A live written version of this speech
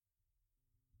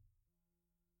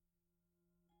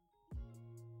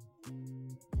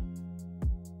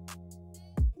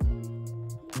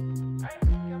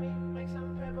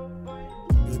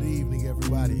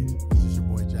everybody. This is your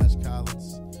boy Josh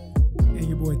Collins. And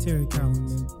your boy Terry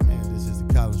Collins. And this is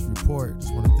the Collins Report.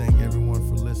 Just want to thank everyone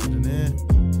for listening in.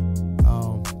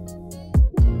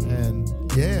 And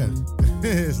yeah,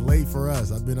 it's late for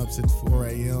us. I've been up since 4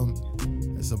 a.m.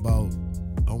 It's about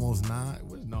almost 9.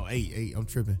 No, 8. I'm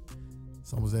tripping.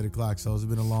 It's almost 8 o'clock. So it's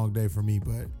been a long day for me.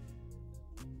 But,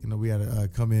 you know, we had to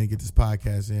come in and get this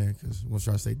podcast in because we want to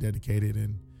try to stay dedicated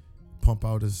and pump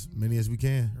out as many as we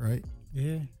can, right?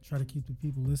 Yeah, try to keep the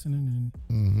people listening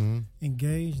and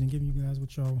engaged and giving you guys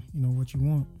what y'all, what you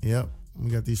want. Yep. We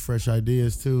got these fresh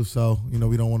ideas too, so we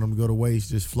don't want them to go to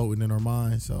waste, just floating in our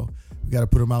minds. So we got to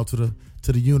put them out to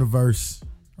the universe,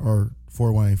 or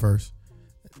Fort Wayne first,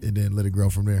 and then let it grow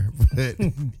from there. But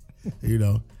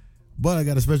but I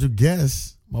got a special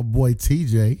guest, my boy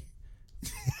TJ.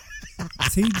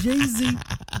 TJZ,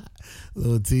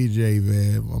 little TJ,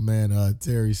 man, my man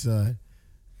Terry's son.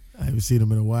 I haven't seen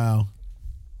him in a while.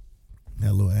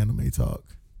 That little anime talk.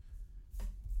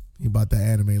 He about that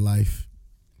anime life.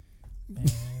 Man,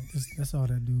 that's all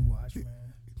that dude watch, man.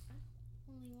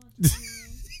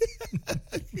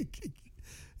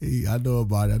 I know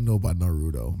about it. I know about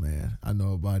Naruto, man. I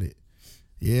know about it.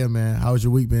 Yeah, man. How's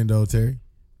your week been, though, Terry?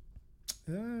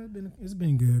 It's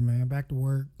been good, man. Back to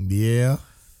work. Yeah.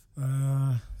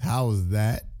 How was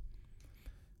that?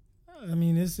 I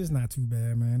mean, it's just not too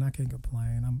bad, man. I can't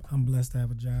complain. I'm blessed to have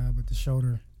a job, but the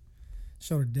shoulder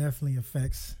definitely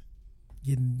affects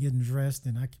getting dressed,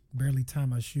 and I can barely tie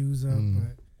my shoes up.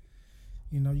 But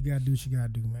you gotta do what you gotta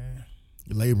do, man.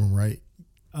 You laboring, right?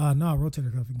 No,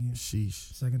 rotator cuff again.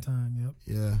 Sheesh. Second time. Yep.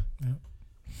 Yeah. Yep.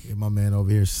 Yeah, my man over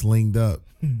here slinged up.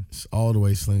 It's all the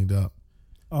way slinged up.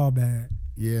 All bad.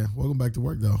 Yeah. Welcome back to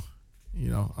work, though.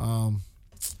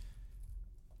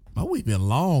 My week been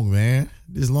long, man.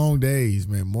 Just long days,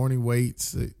 man. Morning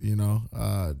waits,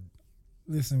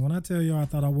 Listen, when I tell y'all I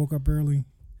thought I woke up early,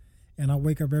 and I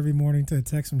wake up every morning to a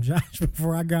text from Josh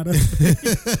before I got up,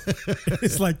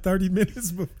 it's like 30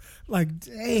 minutes. Like,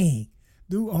 dang,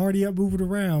 dude already up moving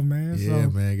around, man. Yeah, so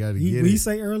man, gotta get it. When he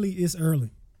say early, it's early.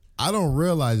 I don't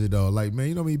realize it though. Like,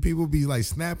 man, how many people be like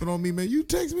snapping on me, man? You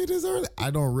text me this early? I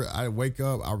don't. I wake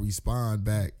up, I respond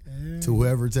back to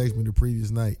whoever texted me the previous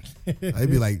night.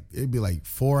 It'd be like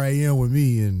 4 a.m. with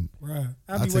me, and right.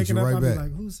 I'd be waking up. I'd be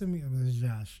like, "Who sent me?" It's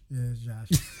Josh. Yeah, it's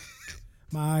Josh.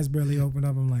 My eyes barely open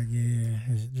up. I'm like, "Yeah,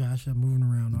 it's Josh. I'm moving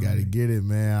around." You gotta get it,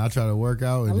 man. I try to work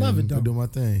out and then do my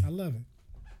thing. I love it.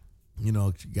 You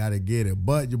gotta get it.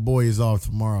 But your boy is off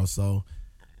tomorrow, so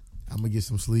I'm gonna get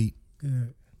some sleep.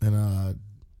 Good. And I'm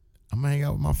gonna hang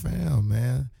out with my fam,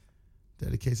 man.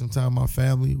 Dedicate some time with my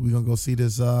family. We're gonna go see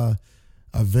this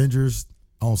Avengers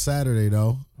on Saturday,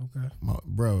 though. Okay.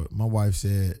 My wife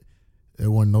said there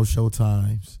weren't no show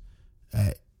times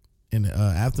in the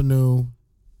afternoon,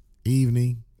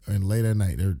 evening, and late at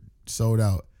night. They're sold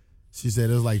out. She said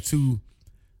there's like 2.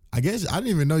 I guess I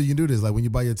didn't even know you can do this. Like when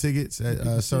you buy your tickets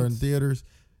at certain theaters,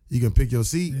 you can pick your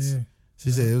seats. Yeah. She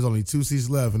said there was only 2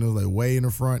 seats left, and it was like way in the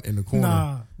front in the corner.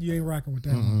 Nah, you ain't rocking with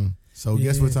that one. So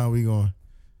guess what time we going?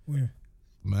 Where?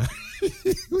 Man,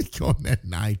 we going at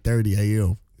 9:30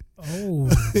 a.m.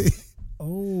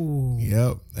 Oh.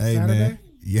 Yep. Hey, Saturday? man.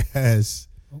 Yes.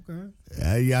 Okay.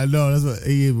 Yeah, I know. That's what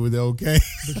he was okay.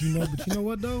 But you know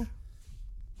what though?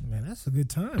 Man, that's a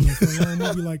good time for a long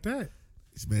movie like that.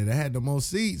 Man, they had the most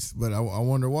seats, but I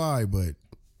wonder why. But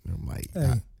I'm like,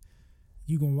 hey,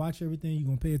 you gonna watch everything, you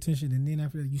gonna pay attention, and then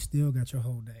after that, you still got your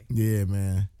whole day. Yeah,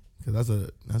 man. Because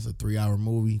that's a 3-hour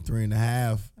movie,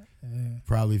 3.5. Yeah.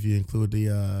 Probably if you include the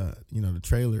the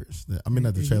trailers. Not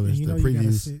the trailers, the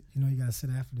previews. You gotta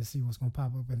sit after to see what's gonna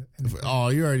pop up. Oh,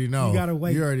 you already know. You gotta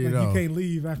wait. You already know. You can't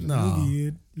leave after the movie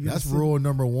end. That's rule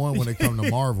number 1 when it comes to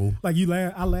Marvel. Like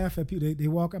I laugh at people. They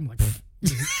walk. I'm like,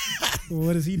 well,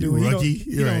 what is he doing? You rookie.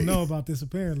 He don't know about this.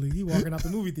 Apparently, he walking out the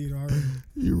movie theater already.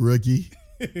 You rookie.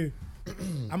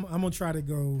 I'm gonna try to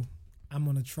go. I'm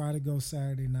gonna try to go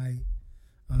Saturday night.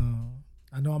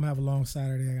 I know I'm gonna have a long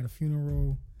Saturday. I got a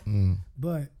funeral,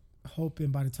 but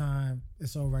hoping by the time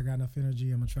it's over, I got enough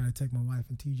energy. I'm gonna try to take my wife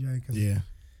and TJ because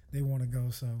they want to go.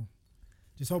 So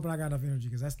just hoping I got enough energy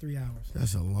because that's 3 hours.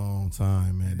 That's a long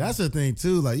time, man. That's the thing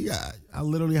too. Like I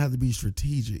literally have to be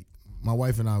strategic. My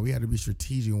wife and I, we had to be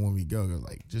strategic when we go.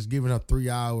 Like just giving up 3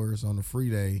 hours on the free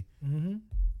day when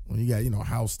you got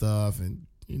house stuff and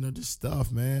just stuff,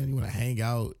 man. You want to hang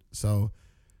out, so.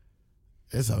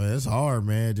 It's hard,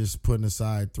 man. Just putting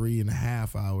aside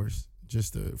 3.5 hours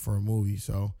just for a movie.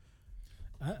 So,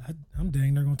 I'm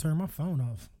dang near gonna turn my phone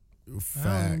off. Facts.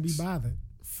 I don't even be bothered.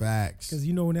 Facts. Because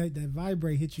when that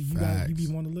vibrate hits you, you be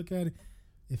wanting to look at it.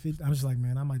 I'm just like,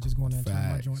 man, I might just go in there and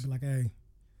turn my joint. Be like, hey,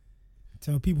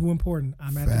 Tell people who important.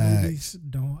 I'm at the movies.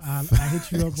 I'll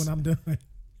hit you up when I'm done.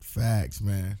 Facts,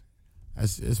 man.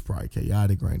 It's probably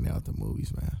chaotic right now at the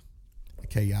movies, man.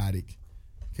 Chaotic.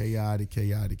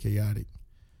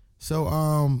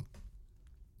 So,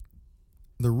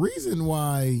 the reason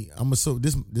why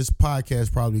this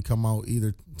podcast probably come out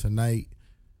either tonight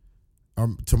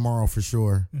or tomorrow for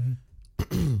sure.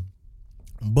 Mm-hmm.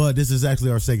 But this is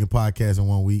actually our second podcast in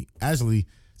 1 week. Actually,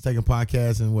 second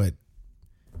podcast in what,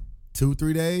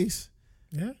 2-3 days?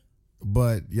 Yeah.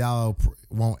 But y'all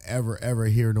won't ever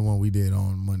hear the one we did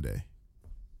on Monday.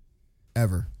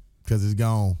 Ever. Because it's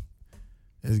gone.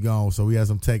 It's gone. So we had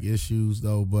some tech issues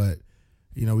though, but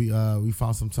we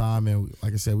found some time, and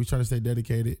like I said, we try to stay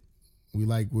dedicated. We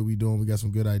like what we doing. We got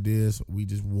some good ideas. We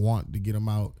just want to get them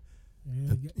out.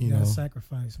 Yeah, you gotta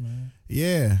sacrifice, man.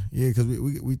 Yeah, because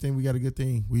we think we got a good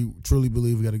thing. We truly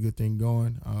believe we got a good thing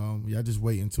going. Y'all just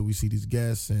wait until we see these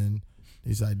guests and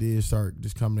these ideas start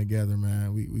just coming together,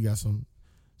 man. We got some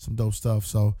dope stuff.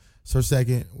 So it's our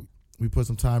second. We put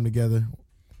some time together.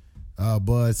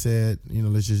 Bud said,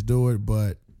 let's just do it,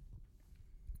 but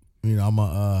I'm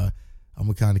gonna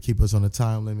kind of keep us on a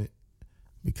time limit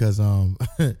because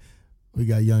we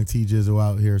got young T Jizzle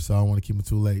out here, so I don't want to keep him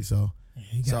too late. So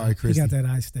sorry, Chris. He got that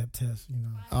I-step test,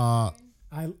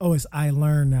 it's I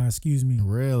learn now. Excuse me.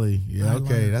 Really? Yeah.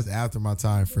 Okay, that's after my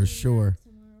time for sure.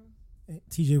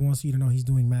 TJ wants you to know he's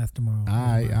doing math tomorrow. All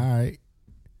right.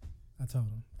 I told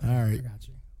him. All right. I got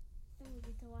you. We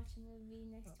get to watch a movie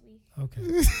next week. Okay.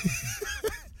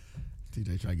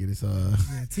 TJ trying to get his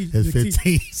his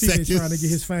 15 seconds. TJ trying to get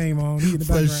his fame on. He in the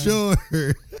background. For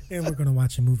sure. And we're gonna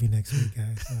watch a movie next week,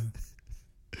 guys. So.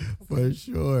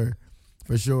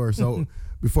 For sure. So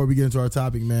before we get into our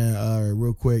topic, man,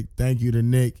 real quick, thank you to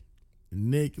Nick.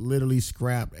 Nick literally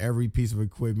scrapped every piece of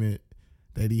equipment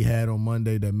that he had on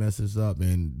Monday that messed us up,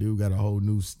 and dude got a whole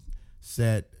new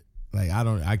set. Like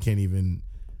I can't even.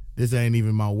 This ain't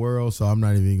even my world, so I'm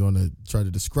not even gonna try to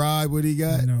describe what he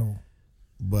got. No.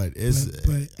 But it's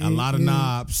a lot of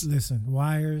knobs. Listen,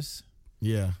 wires.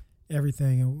 Yeah.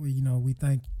 Everything, and we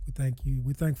thank you.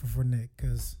 We're thankful for Nick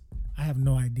because I have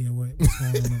no idea what's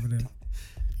going on over there.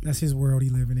 That's his world he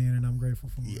living in, and I'm grateful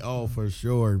for him. Oh, for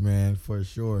sure, man, for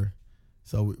sure.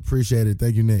 So we appreciate it.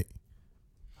 Thank you, Nick.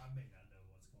 I may not know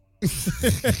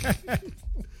what's going on.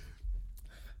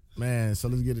 Man, so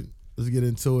let's get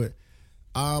into it.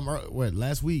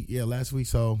 Last week? Yeah, last week.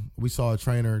 So we saw a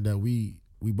trainer that we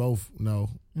both know.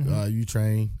 Mm-hmm. You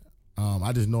train.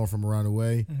 I just know him from around the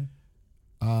way.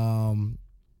 Mm-hmm.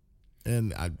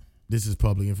 And this is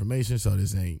public information, so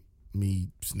this ain't me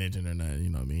snitching or nothing.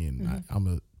 You know what I mean? Mm-hmm. I'm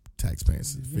a taxpaying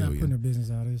civilian. You're not putting her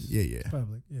business out. It's yeah.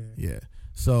 Public. Yeah.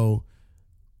 So,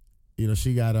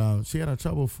 she got in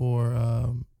trouble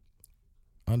for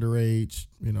underage.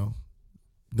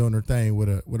 Doing her thing with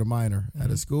a minor at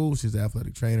a school. She's an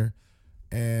athletic trainer,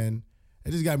 and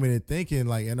it just got me to thinking.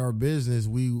 Like in our business,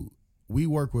 we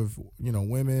work with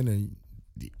women and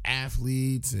the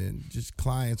athletes and just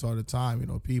clients all the time.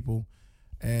 People,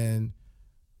 and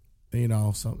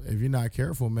so if you're not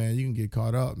careful, man, you can get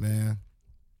caught up, man.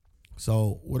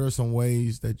 So, what are some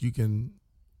ways that you can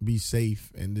be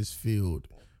safe in this field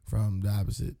from the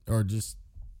opposite or just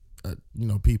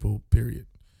people? Period.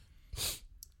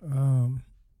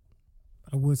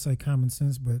 I would say common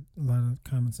sense, but a lot of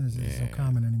common sense isn't so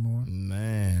common anymore.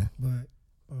 Man. But,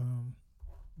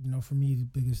 for me, the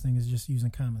biggest thing is just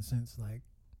using common sense. Like,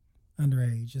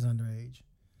 underage is underage.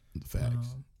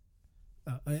 Facts.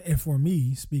 And for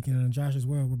me, speaking, and Josh as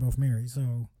well, we're both married.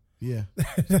 So, yeah.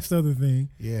 That's the other thing.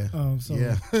 Yeah.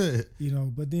 Yeah.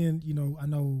 But then, I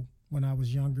know when I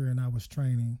was younger and I was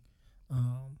training,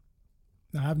 now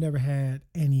I've never had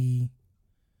any,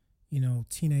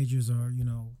 teenagers or,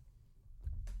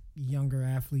 younger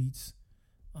athletes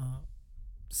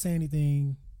say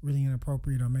anything really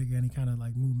inappropriate or make any kind of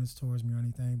like movements towards me or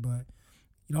anything, but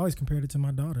always compared it to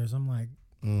my daughters. I'm like,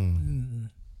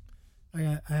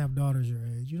 I have daughters your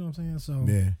age, you know what I'm saying? So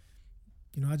yeah,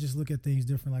 I just look at things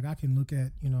different. Like I can look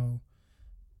at,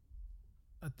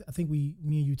 I think me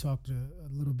and you talked a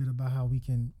little bit about how we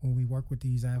can, when we work with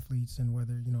these athletes and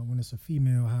whether, when it's a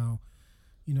female, how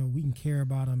we can care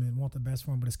about them and want the best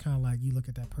for them, but it's kind of like you look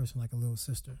at that person like a little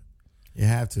sister. You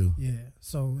have to. Yeah.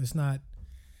 So it's not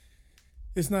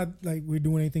like we're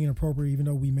doing anything inappropriate, even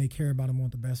though we may care about them,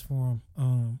 want the best for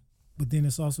them. But then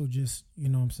it's also just,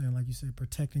 what I'm saying, like you said,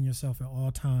 protecting yourself at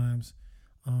all times,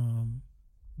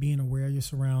 being aware of your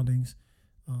surroundings,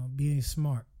 being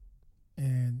smart,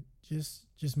 and just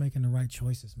making the right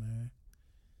choices, man.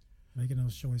 Making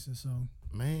those choices. So,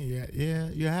 man, yeah,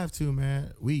 you have to,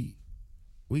 man. We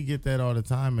get that all the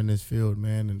time in this field,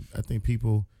 man, and I think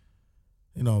people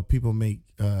you know, people make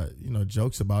you know,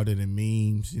 jokes about it in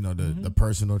memes. You know, the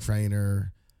personal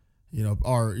trainer. You know,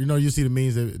 or you know, you see the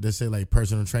memes that say like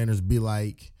personal trainers be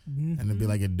like, and it'd be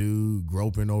like a dude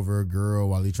groping over a girl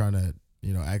while he trying to,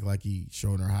 you know, act like he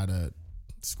showing her how to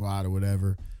squat or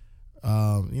whatever.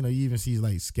 You know, you even see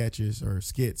like sketches or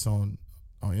skits on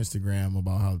Instagram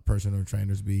about how personal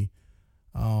trainers be.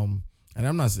 And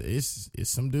I'm not, it's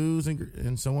some dudes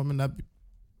and some women that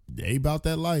they about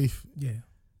that life. Yeah.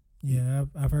 Yeah.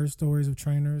 I've heard stories of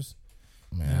trainers.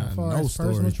 Man, as far no as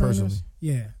stories personally.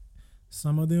 Yeah.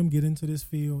 Some of them get into this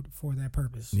field for that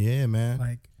purpose. Yeah, man.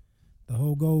 Like the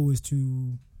whole goal is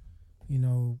to, you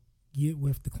know, get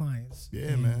with the clients.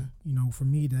 Yeah, and, man. You know, for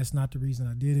me, that's not the reason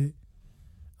I did it.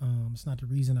 It's not the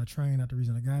reason I trained, not the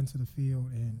reason I got into the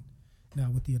field. And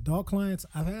now with the adult clients,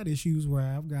 I've had issues where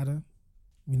I've got to,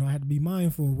 you know, I had to be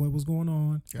mindful of what was going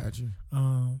on. Gotcha.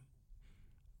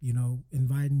 You know,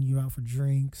 inviting you out for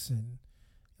drinks and,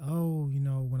 oh, you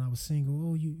know, when I was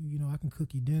single, oh, you know, I can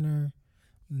cook you dinner.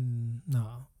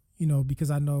 No, you know, because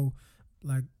I know,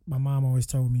 like my mom always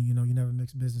told me, you know, you never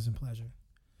mix business and pleasure.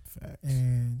 Facts.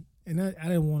 And I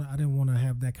didn't want to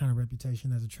have that kind of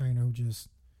reputation as a trainer who just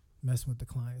messed with the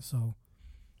client. So,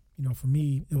 you know, for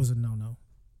me, it was a no.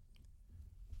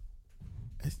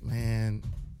 It's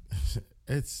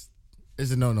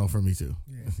a no for me too.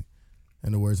 Yeah.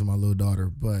 In the words of my little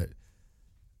daughter, but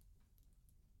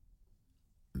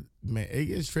man, it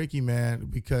gets tricky, man,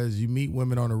 because you meet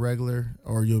women on a regular,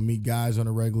 or you'll meet guys on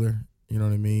a regular. You know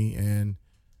what I mean? And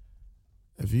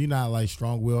if you're not like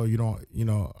strong-willed, you don't, you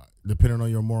know, depending on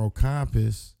your moral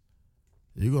compass,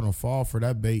 you're gonna fall for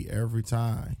that bait every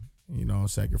time. You know,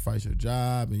 sacrifice your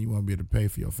job, and you want to be able to pay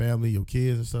for your family, your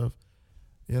kids, and stuff.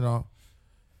 You know.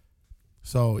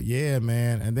 So yeah,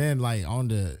 man, and then like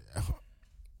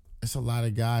it's a lot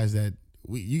of guys that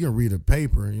you can read a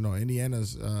paper. You know,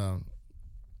 Indiana's,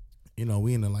 you know,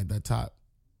 we in the, like that top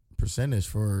percentage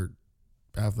for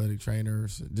athletic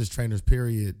trainers, just trainers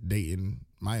period, dating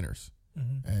minors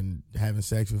and having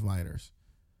sex with minors.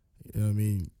 You know what I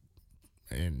mean?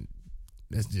 And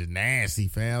that's just nasty,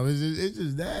 fam. It's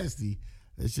just nasty.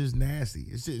 It's just nasty.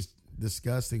 It's just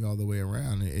disgusting all the way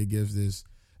around. It gives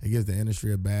the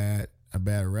industry a bad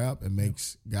rep. It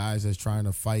makes guys that's trying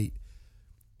to fight,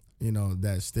 you know,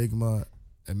 that stigma.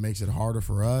 It makes it harder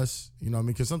for us. You know what I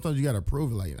mean? Because sometimes you got to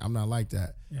prove it. Like, I'm not like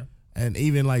that. Yeah. And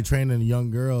even like training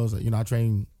young girls, you know, I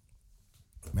train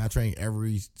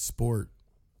every sport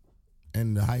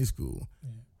in the high school,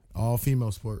 all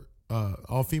female sports.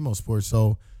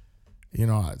 So, you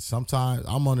know, sometimes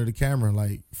I'm under the camera.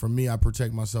 Like for me, I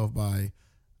protect myself by,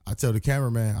 I tell the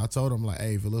cameraman, I told him like,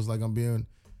 hey, if it looks like I'm being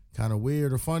kind of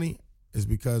weird or funny, it's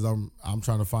because I'm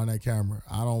trying to find that camera.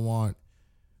 I don't want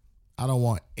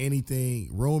anything,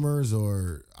 rumors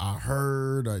or I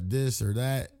heard or this or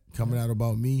that coming out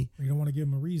about me. You don't want to give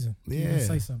them a reason. You want to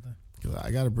say something.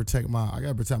 I gotta protect my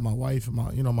wife and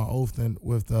my oath and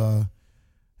with my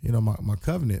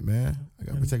covenant, man. I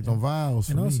gotta protect them vows.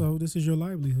 And also, this is your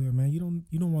livelihood, man.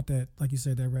 You don't want that, like you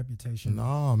said, that reputation.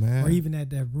 No, man. Or even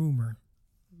that rumor.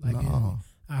 Like no.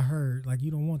 I heard, like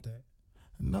you don't want that.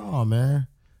 No, man.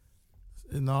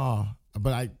 No.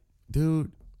 But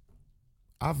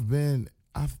I've been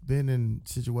in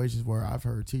situations where I've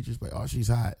heard teachers like, oh, she's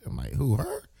hot. I'm like, who,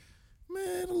 her?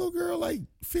 Man, a little girl like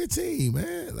 15,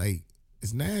 man. Like,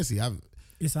 it's nasty.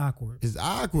 It's awkward. It's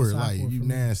awkward. Like, you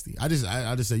nasty. I just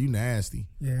say you nasty.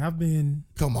 Yeah, I've been.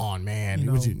 Come on, man.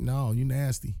 You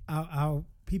nasty. I'll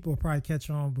people will probably catch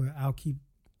on, but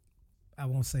I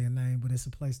won't say a name, but it's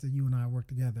a place that you and I work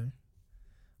together.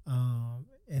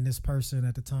 And this person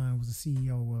at the time was the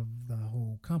CEO of the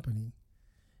whole company.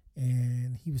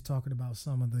 And he was talking about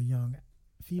some of the young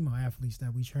female athletes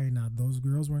that we train. Now, those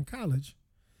girls were in college,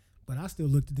 but I still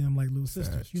looked at them like little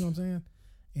sisters. Facts. You know what I'm saying?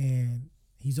 And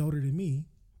he's older than me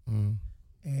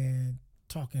and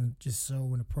talking just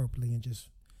so inappropriately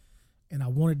and I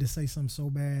wanted to say something so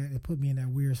bad. It put me in that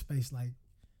weird space like,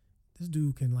 this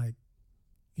dude can like,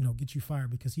 you know, get you fired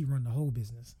because he run the whole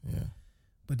business. Yeah.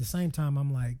 But at the same time,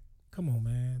 I'm like, come on,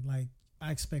 man. Like,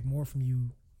 I expect more from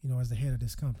you, you know, as the head of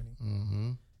this company.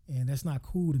 Mm-hmm. And that's not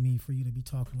cool to me for you to be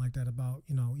talking like that about,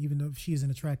 you know, even though she is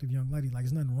an attractive young lady, like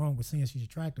there's nothing wrong with saying she's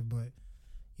attractive, but,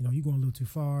 you know, you're going a little too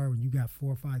far when you got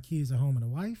 4 or 5 kids at home and a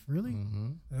wife. Really?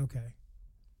 Mm-hmm. Okay.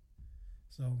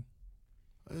 So.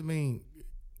 I mean,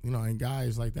 you know, and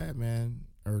guys like that, man,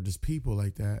 or just people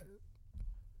like that,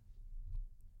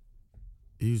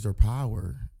 use their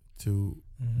power to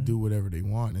do whatever they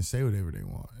want and say whatever they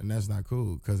want. And that's not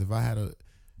cool. Because if I had I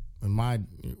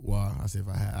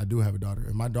do have a daughter.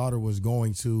 If my daughter was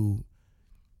going to,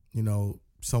 you know,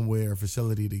 somewhere, a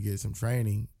facility to get some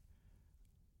training,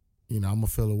 I'm gonna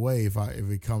feel away if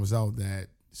it comes out that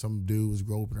some dude was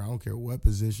groping her. I don't care what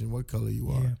position, what color you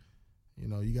are.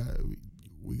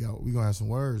 We gonna have some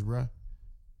words, bruh.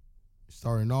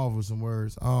 Starting off with some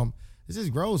words. It's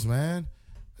just gross, man.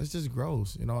 It's just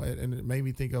gross, and it made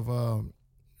me think of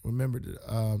remember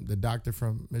the doctor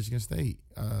from Michigan State,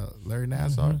 Larry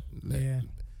Nassar.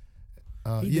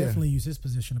 He definitely used his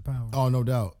position of power. Oh, no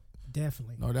doubt.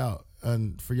 Definitely. No doubt.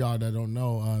 And for y'all that don't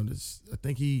know, I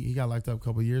think he got locked up a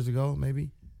couple of years ago,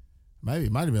 maybe.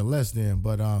 It might have been less then,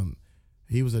 but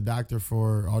he was a doctor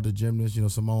for all the gymnasts,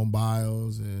 Simone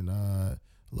Biles and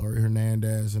Laurie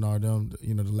Hernandez and all them,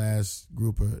 the last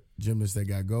group of gymnasts that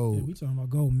got gold. Yeah, we talking about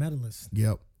gold medalists.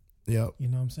 Yep. You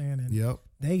know what I'm saying? And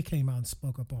they came out and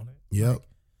spoke up on it. Yep. Like,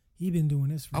 he been doing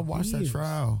this for years. I watched that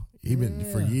trial. He been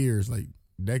for years, like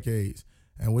decades.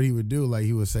 And what he would do, like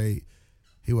he would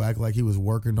act like he was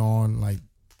working on like,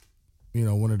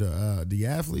 one of the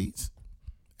athletes,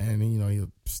 and then,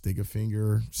 he'll stick a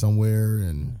finger somewhere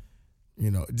and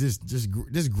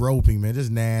just groping, man,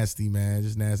 just nasty, man,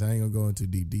 just nasty. I ain't gonna go into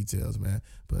deep details, man,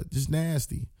 but just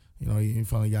nasty. He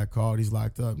finally got caught. He's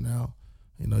locked up now.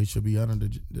 He should be under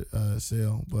the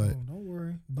cell, but don't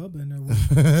worry, Bubba in there.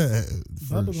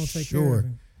 Bubba gonna take care of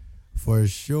him. For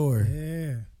sure.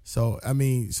 Yeah. So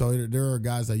there are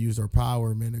guys that use their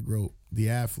power, man, to grope the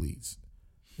athletes,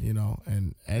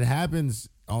 and it happens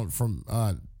from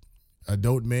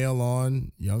adult male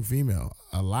on young female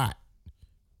a lot.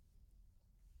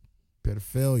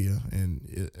 Pedophilia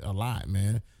and a lot,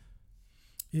 man.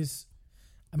 It's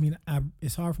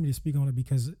hard for me to speak on it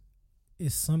because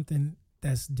it's something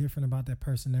that's different about that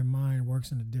person. Their mind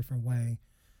works in a different way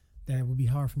that would be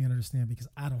hard for me to understand because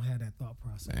I don't have that thought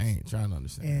process. I ain't trying to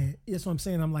understand. And that's what I'm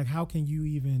saying. I'm like, how can you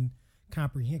even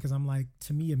comprehend? Because I'm like,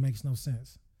 to me, it makes no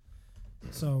sense.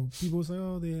 So people say,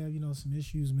 oh, they have, some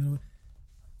issues.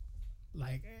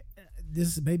 Like,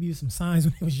 this baby some signs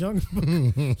when he was younger.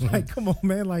 Like, come on,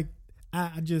 man. Like,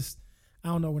 I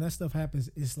don't know. When that stuff happens,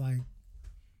 it's like,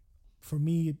 for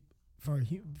me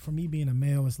being a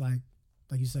male, it's like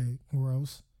you say,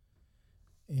 gross.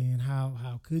 And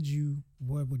how could you?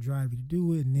 What would drive you to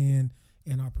do it? And then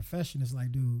in our profession, it's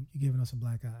like, dude, you're giving us a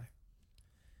black eye.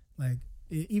 Like,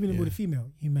 even with a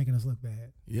female, you're making us look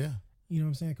bad. Yeah. You know what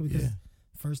I'm saying? Because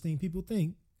first thing people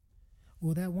think,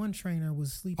 well, that one trainer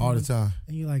was sleeping all the time.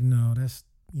 And you're like, no, that's,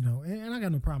 and I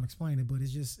got no problem explaining it, but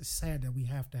it's sad that we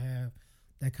have to have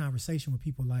that conversation with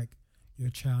people like, your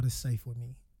child is safe with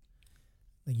me.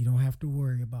 Like, you don't have to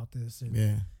worry about this. And,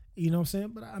 you know what I'm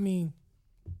saying? But I mean,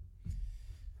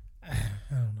 I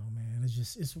don't know, man. It's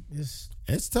just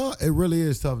it's tough. It really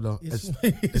is tough, though. It's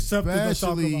something to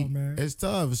talk about, man. It's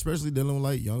tough, especially dealing with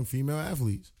like young female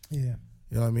athletes. Yeah,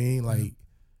 you know what I mean. Like,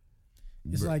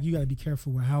 it's like you got to be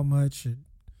careful with how much, and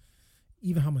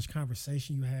even how much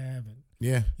conversation you have.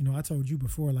 And I told you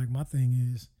before, like my thing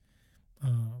is,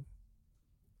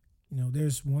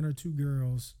 there's one or two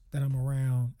girls that I'm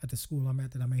around at the school I'm at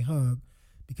that I may hug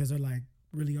because they're like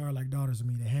really are like daughters of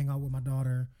me. They hang out with my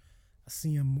daughter. I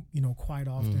see them, quite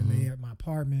often. Mm-hmm. They at my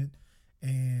apartment,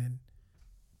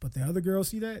 but the other girls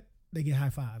see that, they get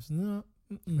high fives. No,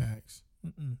 Max.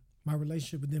 My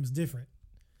relationship with them is different.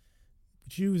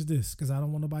 But you is this, because I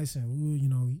don't want nobody saying,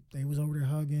 ooh, they was over there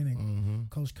hugging and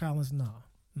Coach Collins. Nah,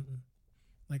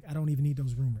 like I don't even need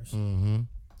those rumors.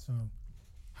 So,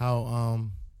 how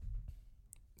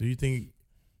do you think?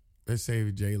 Let's say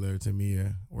if Jayla or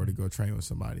Tamia were to go train with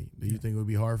somebody, do you think it would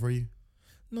be hard for you?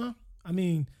 No, I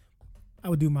mean, I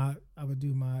would do my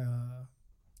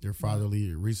your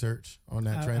fatherly research on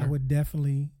that trainer. I would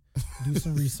definitely do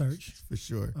some research for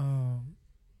sure.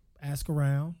 Ask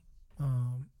around,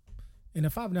 and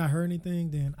if I've not heard anything,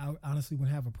 then I honestly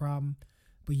wouldn't have a problem.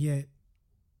 But yet,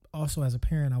 also as a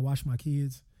parent, I watch my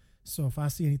kids, so if I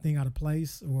see anything out of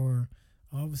place or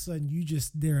all of a sudden you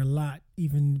just there a lot,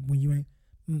 even when you ain't,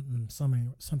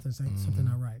 something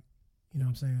not right. You know what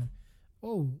I'm saying?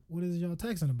 Oh, what is y'all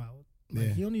texting about?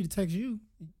 Like, he don't need to text you.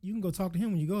 You can go talk to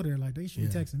him when you go there. Like, they should be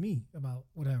texting me about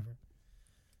whatever.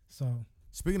 So,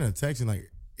 speaking of texting,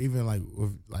 like even like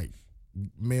with like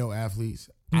male athletes,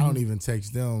 I don't even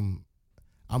text them.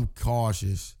 I'm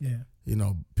cautious. Yeah.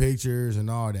 Pictures and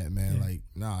all that, man. Yeah. Like,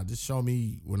 nah, just show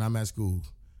me when I'm at school.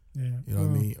 Yeah. You know what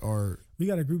I mean? Or we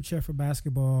got a group chat for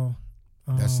basketball.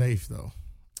 That's safe though.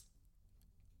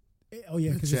 Oh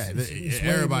yeah, because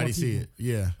everybody see it.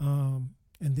 Yeah. And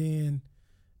then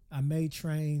I may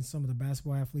train some of the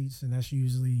basketball athletes, and that's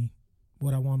usually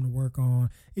what I want them to work on.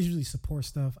 It's usually support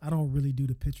stuff. I don't really do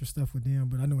the picture stuff with them,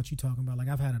 but I know what you're talking about. Like,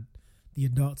 I've had the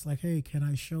adults like, hey, can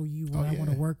I show you what I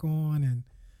want to work on? And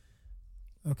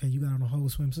okay, you got on a whole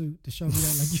swimsuit to show me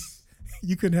that. Like,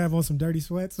 you couldn't have on some dirty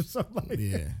sweats or something like that.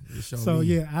 Yeah. Just show So me.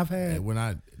 yeah, I've had When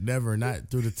I never, not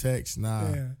through the text,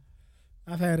 nah. yeah,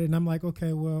 I've had it, and I'm like,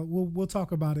 okay, well, we'll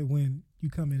talk about it when you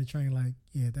come in and train. Like,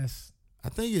 yeah, that's I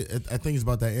think it's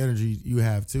about that energy you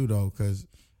have too, though, because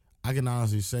I can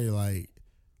honestly say, like,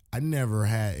 I never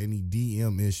had any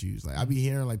DM issues. Like, I be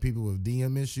hearing like people with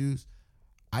DM issues.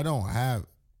 I don't have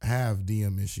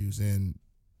DM issues, and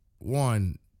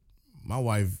one, my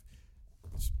wife,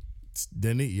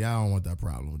 Denisha, yeah, I don't want that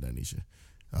problem with Denisha.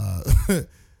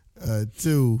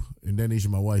 Two, and Denisha,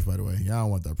 my wife, by the way, yeah, I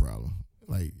don't want that problem.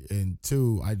 Like, and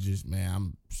two,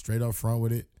 I'm straight up front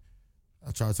with it.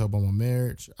 I try to talk about my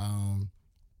marriage.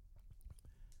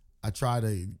 I try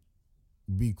to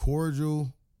be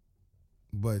cordial,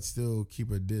 but still keep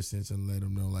a distance and let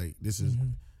them know, like, this is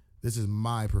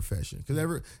my profession.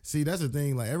 Because that's the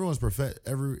thing. Like,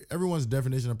 everyone's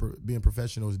definition of being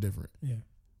professional is different. yeah.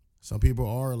 Some people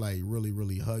are like really,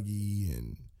 really huggy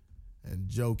and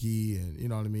jokey and, you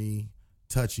know what I mean,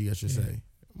 touchy, I should say,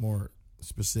 more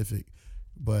specific.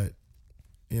 But,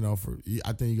 you know,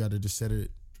 I think you got to just set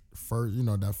it first. You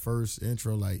know, that first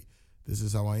intro, like, this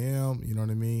is how I am. You know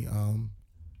what I mean?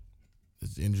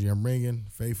 It's the energy I'm bringing,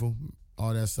 faithful,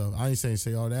 all that stuff. I ain't saying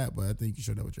say all that, but I think you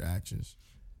show that with your actions.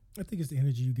 I think it's the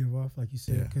energy you give off, like you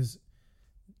said, because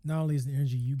not only is the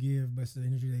energy you give, but it's the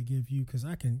energy they give you. Because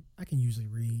I can usually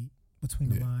read between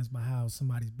the lines by how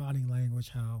somebody's body language,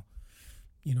 how,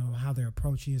 you know, how their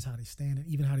approach is, how they stand,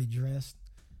 even how they dress.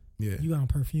 Yeah. You got on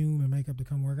perfume and makeup to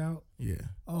come work out? Yeah.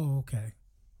 Oh, okay.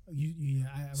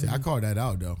 I called that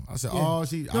out though. I said,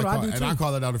 I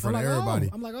call it out in front of everybody.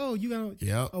 I'm like, oh, you got,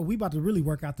 Yep. oh, we about to really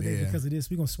work out today because of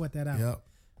this. We're gonna sweat that out. Yep.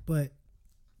 But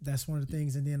that's one of the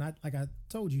things. And then I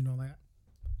told you,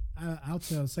 I'll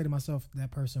say to myself, that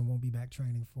person won't be back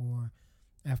training for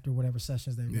after whatever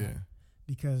sessions they've got,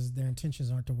 because their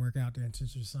intentions aren't to work out. Their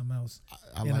intentions are something else,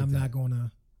 and I'm not going to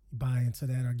buy into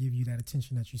that or give you that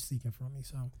attention that you're seeking from me.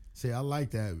 So see, I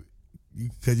like that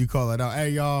because you call it out.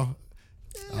 Hey, y'all.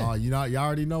 Oh, you know, y'all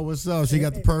already know what's up. She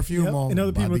got the perfume on. And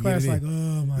other people in class like,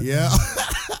 oh my god.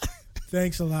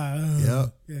 Thanks a lot.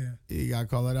 Yeah. You gotta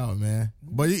call it out, man.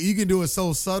 But you can do it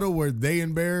so subtle where they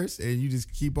embarrassed and you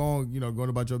just keep on, you know, going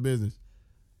about your business.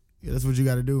 Yeah, that's what you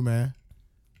gotta do, man.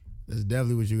 That's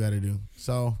definitely what you gotta do.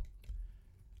 So,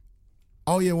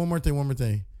 oh yeah, one more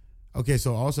thing. Okay,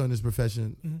 so also in this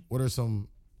profession, what are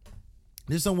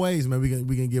there's some ways, man,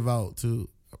 we can give out to,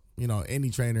 you know, any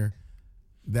trainer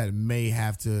that may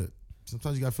have to.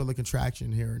 Sometimes you gotta feel a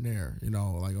contraction here and there, you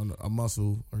know, like on a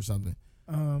muscle or something.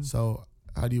 So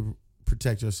how do you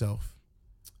protect yourself?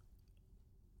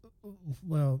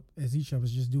 Well, as each of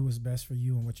us, just do what's best for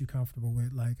you and what you're comfortable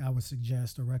with. Like, I would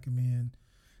suggest or recommend,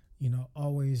 you know,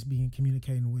 always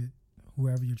communicating with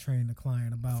whoever you're training the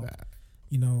client about.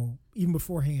 You know, even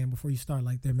beforehand, before you start,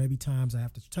 like, there may be times I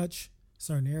have to touch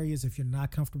certain areas. If you're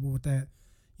not comfortable with that,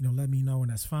 you know, let me know,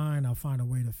 and that's fine. I'll find a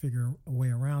way to figure a way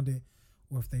around it.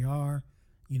 Or if they are,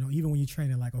 you know, even when you're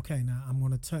training, like, okay, now I'm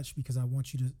going to touch because I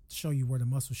want you to show you where the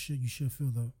muscle you should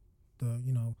feel the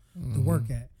you know, the work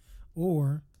at.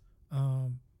 Or,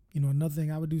 you know, another thing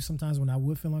I would do sometimes when I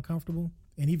would feel uncomfortable,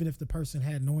 and even if the person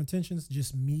had no intentions,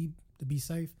 just me to be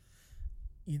safe.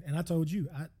 And I told you,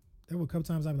 there were a couple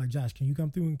times I'd be like, Josh, can you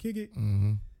come through and kick it?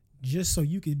 Just so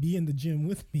you could be in the gym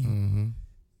with me,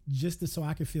 so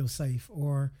I could feel safe.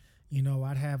 Or, you know,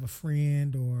 I'd have a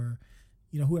friend or,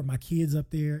 you know, whoever, my kids up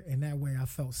there, and that way I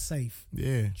felt safe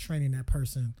training that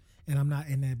person, and I'm not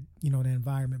in that, you know, that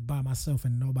environment by myself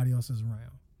and nobody else is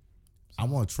around. I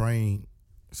want to train.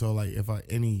 So, like, if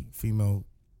any female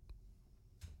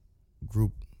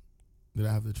group that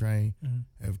I have to train,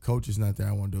 if coach is not there,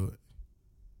 I won't do it.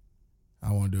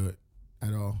 I won't do it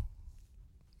at all.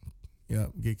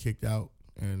 Yep, get kicked out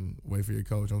and wait for your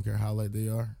coach. Don't care how late they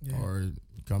are, or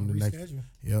come the next.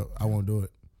 Yep, I won't do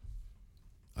it.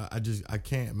 I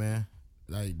can't, man.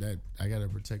 Like that, I gotta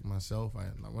protect myself.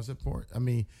 What's important? I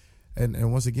mean,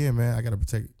 and once again, man, I gotta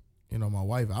protect, you know, my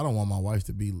wife. I don't want my wife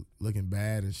to be looking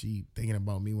bad and she thinking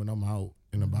about me when I'm out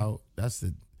and about. That's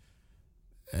a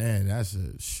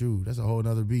whole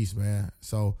nother beast, man.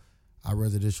 So I'd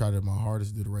rather just try my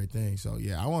hardest to do the right thing. So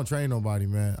yeah, I won't train nobody,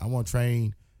 man. I won't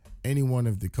train anyone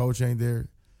if the coach ain't there,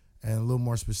 and a little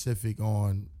more specific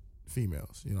on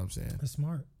females. You know what I'm saying? That's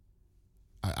smart.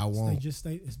 I won't.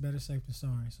 It's better safe than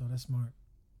sorry. So that's smart.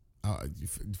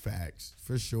 Facts,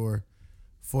 for sure.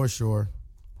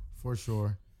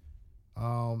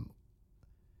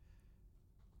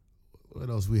 What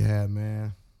else we had,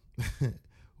 man?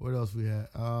 What else we had?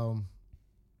 One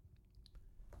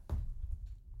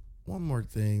more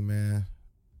thing, man,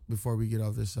 before we get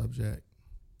off this subject.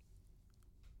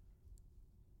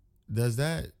 does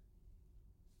that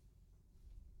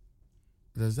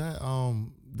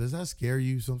scare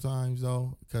you sometimes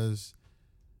though? Because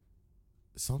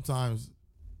sometimes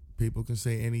people can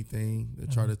say anything to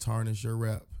try to tarnish your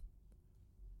rep,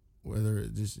 whether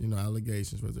it's just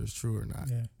allegations, whether it's true or not.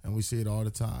 Yeah. And we see it all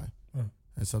the time.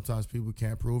 And sometimes people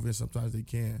can't prove it, sometimes they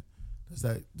can. Does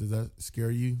that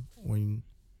scare you when?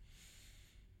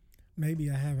 Maybe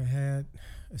I haven't had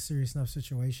a serious enough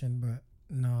situation, but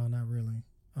no, not really.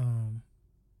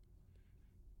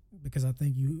 Because I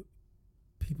think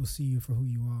people see you for who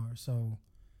you are. So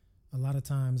a lot of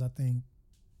times I think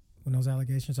when those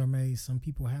allegations are made, some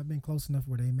people have been close enough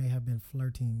where they may have been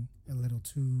flirting a little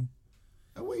too.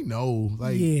 And we know,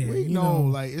 like, Yeah, we you know, know.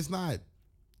 like, it's not,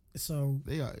 So,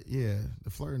 the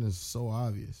flirting is so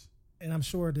obvious. and I'm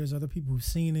sure there's other people who've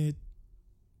seen it.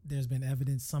 There's been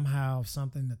evidence somehow,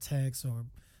 something, a text or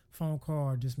phone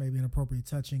call, or just maybe inappropriate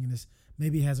touching, and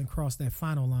maybe it hasn't crossed that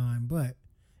final line, but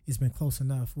it's been close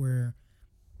enough where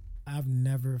I've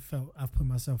never felt I've put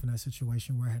myself in that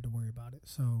situation where I had to worry about it.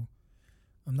 So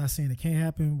I'm not saying it can't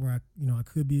happen where I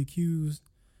could be accused,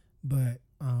 but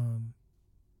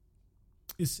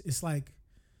it's like,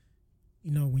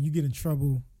 when you get in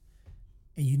trouble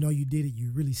and you did it,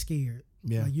 you're really scared.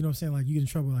 Yeah. Like, you know what I'm saying? Like, you get in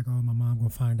trouble, like, oh, my mom gonna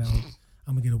find out.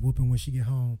 I'm gonna get a whooping when she get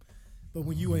home. But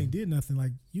when you ain't did nothing,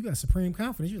 like, you got supreme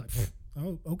confidence. You're like,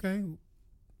 oh, okay,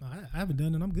 I haven't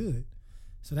done it. I'm good.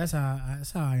 So that's how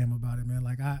I am about it, man.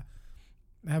 Like, I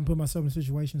haven't put myself in a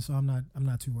situation, so I'm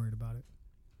not too worried about it.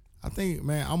 I think,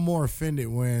 man, I'm more offended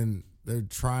when they're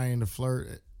trying to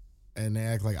flirt and they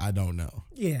act like I don't know.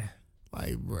 Yeah.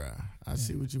 Like, bruh, I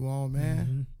see what you want, man.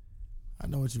 Mm-hmm. I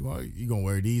know what you want. You gonna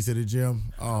wear these to the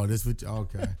gym? Oh, this what you,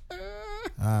 okay. All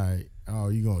right. Oh,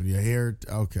 you going your hair?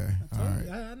 Okay. All right.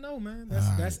 I know, man.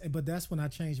 But that's when I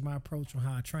changed my approach on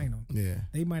how I train them. Yeah.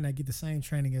 They might not get the same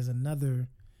training as another,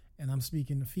 and I'm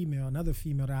speaking to another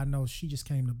female that I know, she just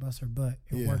came to bust her butt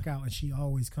and work out, and she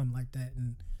always come like that.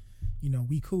 And,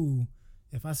 we cool.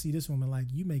 If I see this woman, like,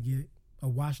 you may get a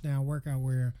wash down workout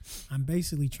where I'm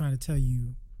basically trying to tell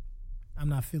you I'm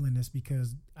not feeling this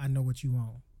because I know what you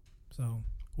want. So,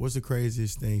 what's the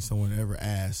craziest thing someone ever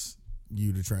asked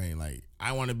you to train? Like,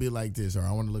 I want to be like this, or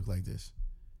I want to look like this.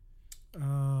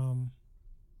 I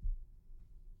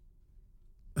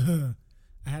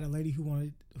had a lady who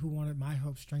wanted my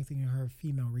help strengthening her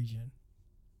female region.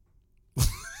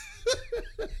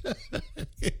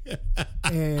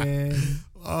 And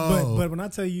but when I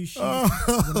tell you she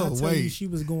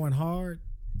was going hard,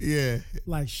 yeah,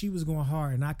 like, she was going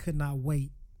hard, and I could not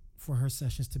wait for her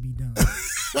sessions to be done.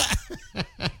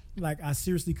 Like, I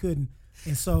seriously couldn't.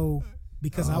 And so,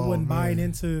 because I wasn't buying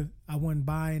into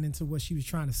what she was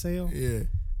trying to sell. Yeah,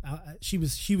 she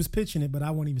was pitching it, but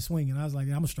I wasn't even swinging. I was like,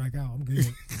 I'm gonna strike out. I'm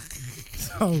good.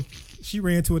 So she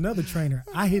ran to another trainer.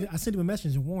 I sent him a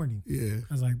message and warned him. yeah.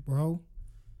 I was like, bro,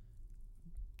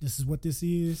 this is what this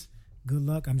is. Good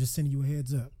luck. I'm just sending you a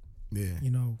heads up. Yeah.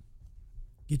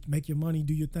 Make your money,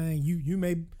 do your thing. You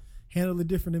may handle it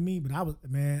different than me, but I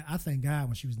thank God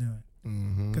when she was done.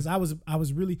 Because I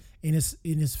was really, and it's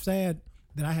sad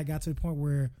that I had got to the point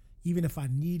where even if I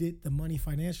needed the money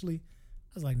financially, I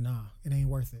was like, nah, it ain't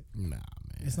worth it. Nah, man.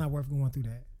 It's not worth going through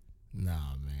that.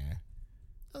 Nah, man.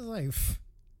 I was like,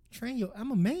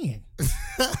 I'm a man.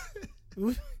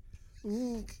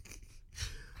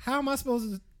 How am I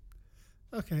supposed to?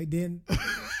 Okay, then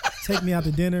take me out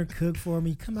to dinner, cook for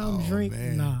me, come out and drink.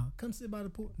 Man. Nah, come sit by the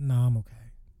pool. Nah, I'm okay.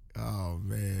 Oh,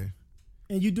 man.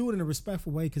 And you do it in a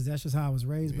respectful way because that's just how I was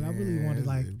raised. But I really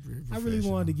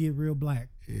wanted to get real black.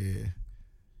 Yeah.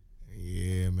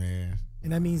 Yeah, man.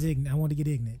 And that means ignorant. I wanted to get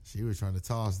ignorant. She was trying to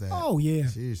toss that. Oh, yeah.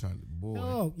 She was trying to, boy.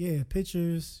 Oh, yeah.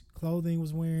 Pictures, clothing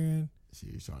was wearing.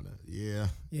 She was trying to, yeah.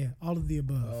 Yeah, all of the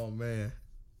above. Oh, man.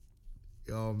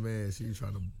 She was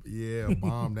trying to,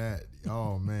 bomb that.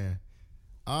 Oh, man.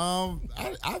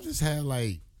 I just had,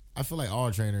 like, I feel like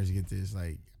all trainers get this,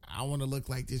 like, I want to look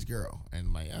like this girl. And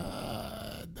I'm like,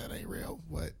 that ain't real.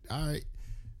 But, all right.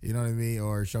 You know what I mean?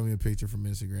 Or show me a picture from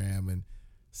Instagram and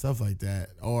stuff like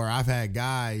that. Or I've had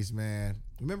guys, man.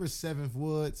 Remember Seventh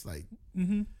Woods? Like,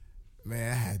 man,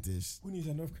 I had this. When he's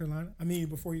in North Carolina? I mean,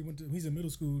 before he's in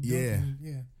middle school. Yeah.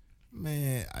 Yeah.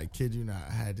 Man, I kid you not.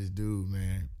 I had this dude,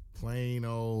 man. Plain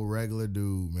old regular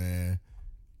dude, man.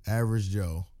 Average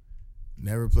Joe.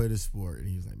 Never played a sport. And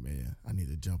he was like, man, I need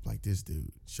to jump like this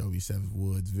dude. Show me Seventh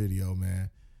Woods video,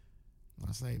 man. I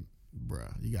was like,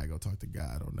 bruh, you got to go talk to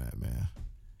God on that, man.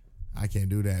 I can't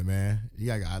do that, man.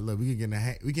 You got look, we can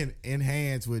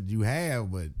enhance what you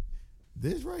have, but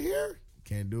this right here,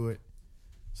 can't do it.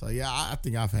 So, yeah, I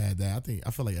think I've had that.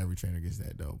 I feel like every trainer gets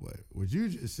that, though. But what you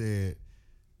just said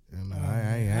And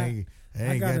I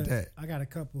ain't got that. I got a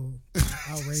couple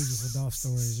outrageous adult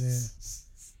stories.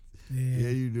 Yeah. Yeah,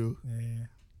 you do. Yeah.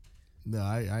 No,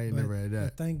 I ain't never had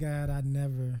that. Thank God I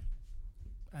never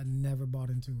bought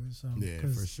into it. So Yeah,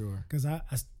 for sure. Because I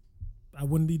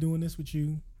wouldn't be doing this with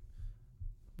you.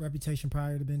 Reputation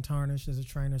probably would have been tarnished as a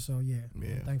trainer. So yeah.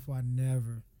 I'm thankful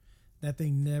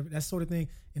that sort of thing,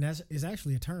 and is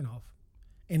actually a turnoff.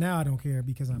 And now I don't care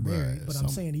because I'm married. But I'm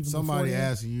saying even somebody before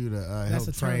asking you to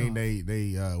help train they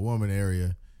woman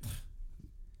area.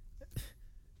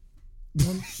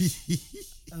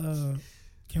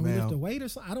 Can we lift a weight or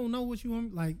something? I don't know what you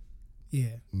want. Like,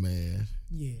 yeah, man,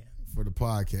 yeah. For the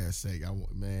podcast sake,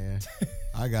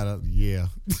 I gotta, yeah.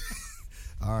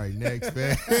 All right, next,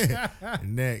 man.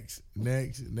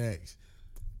 next.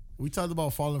 We talked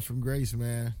about falling from grace,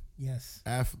 man. Yes.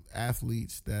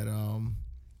 Athletes that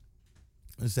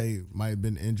let's say might have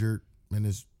been injured and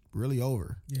it's really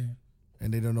over. Yeah.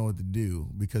 And they don't know what to do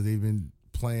because they've been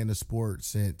playing the sport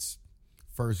since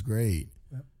first grade.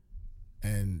 Yep.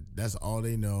 And that's all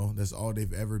they know. That's all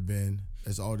they've ever been.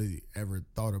 That's all they ever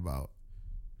thought about.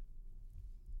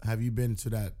 Have you been to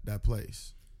that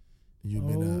place? You've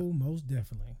been most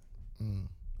definitely.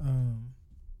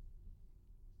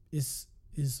 It's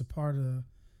a part of,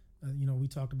 we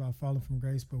talked about falling from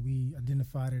grace, but we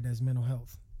identified it as mental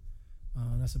health.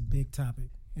 That's a big topic,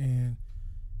 and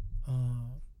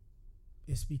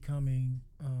it's becoming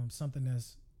something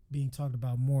that's being talked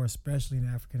about more, especially in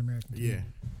the African American community.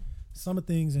 Yeah. Some of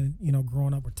the things, and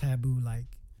growing up were taboo, like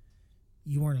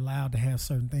you weren't allowed to have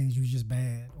certain things. You was just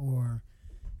bad, or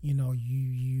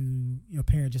your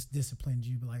parent just disciplined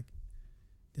you. But like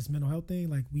this mental health thing,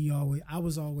 like I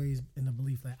was always in the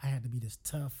belief that I had to be this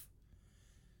tough,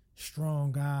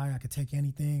 strong guy. I could take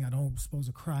anything. I don't supposed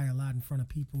to cry a lot in front of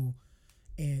people.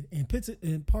 And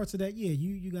parts of that, yeah,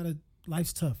 you gotta,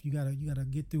 life's tough. You gotta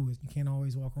get through it. You can't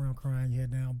always walk around crying your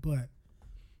head down. But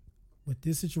with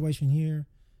this situation here,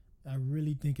 I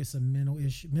really think it's a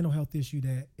mental health issue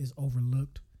that is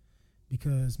overlooked,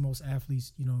 because most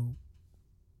athletes,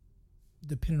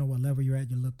 depending on what level you're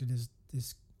at, you're looked at as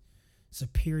this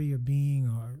superior being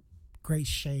or great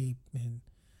shape, and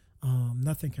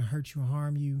nothing can hurt you or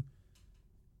harm you.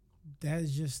 That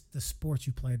is just the sport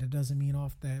you play. That doesn't mean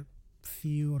off that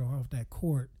field or off that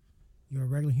court, you're a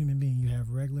regular human being. You have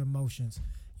regular emotions.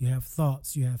 You have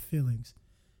thoughts. You have feelings.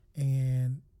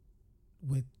 And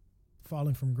with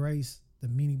falling from grace, the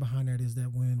meaning behind that is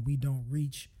that when we don't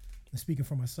reach, and speaking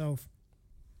for myself,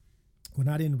 when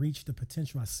I didn't reach the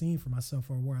potential I seen for myself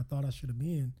or where I thought I should have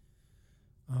been,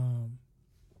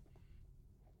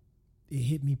 it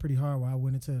hit me pretty hard where I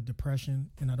went into a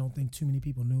depression, and I don't think too many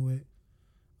people knew it,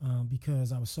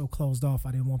 because I was so closed off.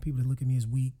 I didn't want people to look at me as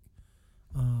weak.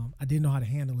 I didn't know how to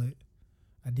handle it.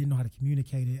 I didn't know how to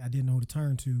communicate it. I didn't know who to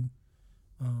turn to.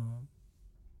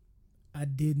 I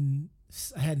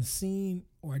hadn't seen,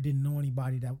 or I didn't know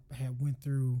anybody that had went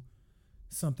through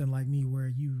something like me, where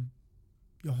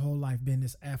your whole life been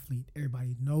this athlete.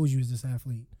 Everybody knows you as this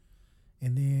athlete.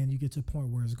 And then you get to a point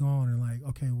where it's gone, and like,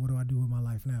 okay, what do I do with my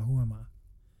life now? Who am I?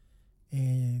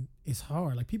 And it's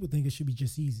hard. Like, people think it should be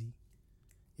just easy.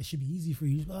 It should be easy for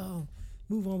you. Oh,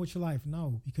 move on with your life.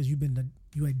 No, because you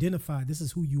identified this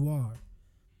is who you are.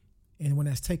 And when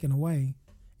that's taken away,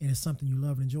 and it's something you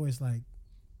love and enjoy, it's like,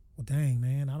 well, dang,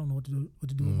 man, I don't know what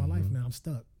to do with my life now. I'm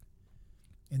stuck.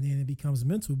 And then it becomes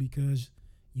mental, because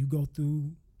you go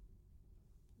through,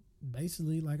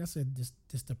 basically, like I said,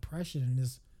 this depression, and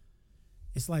it's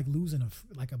like losing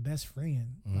a best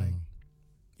friend. Like,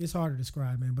 it's hard to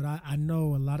describe, man. But I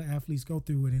know a lot of athletes go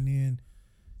through it, and then,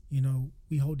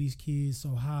 we hold these kids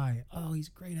so high. Oh, he's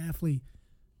a great athlete.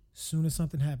 Soon as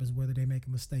something happens, whether they make a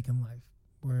mistake in life,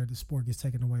 where the sport gets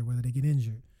taken away, whether they get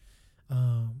injured,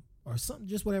 or something,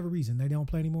 just whatever reason, they don't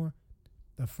play anymore,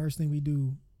 the first thing we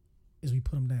do is we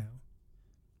put them down,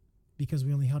 because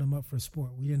we only held them up for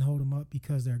sport. We didn't hold them up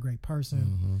because they're a great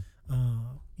person,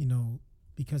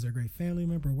 because they're a great family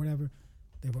member or whatever.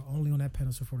 They were only on that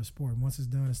pedestal for the sport. And once it's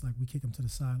done, it's like we kick them to the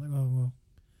side, like, oh, well,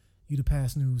 you the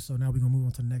past news, so now we're going to move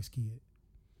on to the next kid.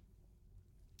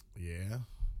 Yeah.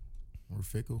 We're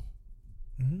fickle.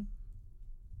 Mm-hmm.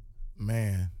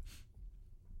 Man.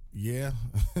 Yeah.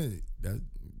 that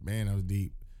was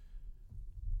deep.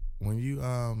 When you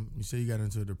say you got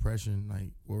into a depression,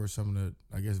 like, what were some of the,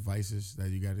 I guess, vices that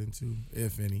you got into,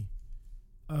 if any?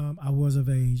 I was of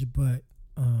age, but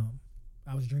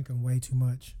I was drinking way too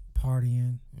much,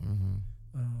 partying. And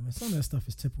some of that stuff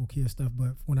is typical kid stuff,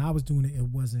 but when I was doing it, it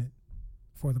wasn't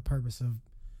for the purpose of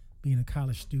being a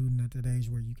college student at that age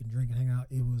where you can drink and hang out.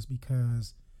 It was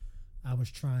because I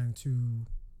was trying to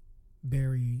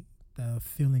bury the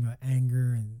feeling of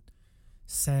anger and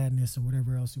sadness or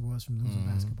whatever else it was from losing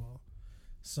basketball.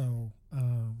 So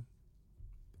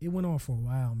it went on for a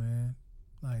while, man.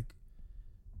 Like,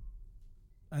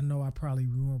 I know I probably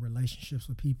ruined relationships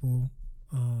with people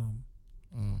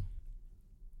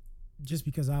just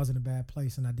because I was in a bad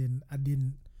place and I didn't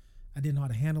know how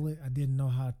to handle it. I didn't know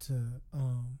how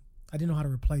to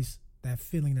replace that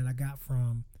feeling that I got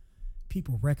from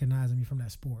people recognizing me from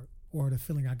that sport, or the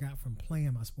feeling I got from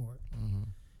playing my sport.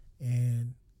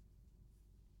 And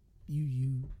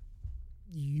you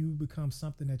become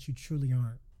something that you truly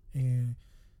aren't. And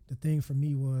the thing for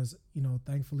me was,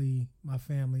 thankfully my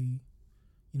family,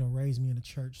 raised me in the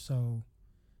church. So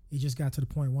it just got to the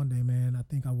point one day, man, I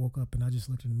think I woke up and I just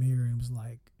looked in the mirror and was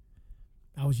like,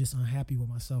 I was just unhappy with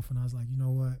myself. And I was like, you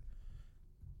know what?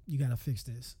 You got to fix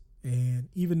this. And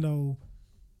even though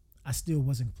I still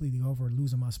wasn't completely over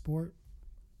losing my sport,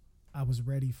 I was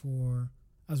ready for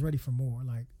more.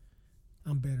 Like,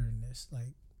 I'm better than this.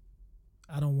 Like,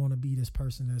 I don't want to be this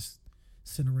person that's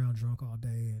sitting around drunk all day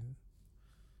and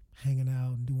hanging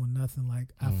out and doing nothing. Like,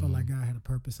 I felt like God had a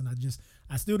purpose, and I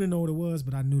still didn't know what it was,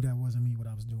 but I knew that wasn't me, what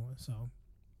I was doing. So,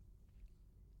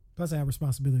 plus I had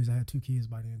responsibilities. I had 2 kids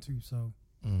by then too. So,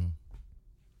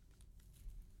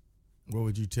 what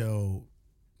would you tell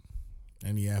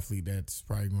any athlete that's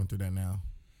probably going through that now?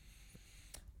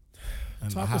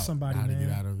 And talk to somebody, how man. to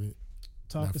get out of it.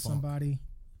 Talk to somebody.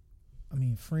 I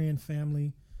mean, friend,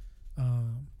 family.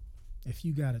 If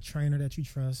you got a trainer that you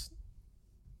trust,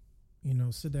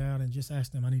 sit down and just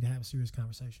ask them. I need to have a serious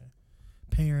conversation.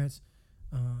 Parents,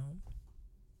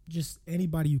 just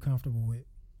anybody you comfortable with.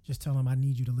 Just tell them, I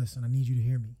need you to listen. I need you to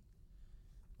hear me.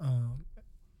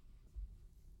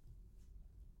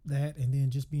 That, and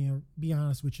then just be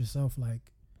honest with yourself. Like,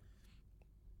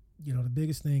 the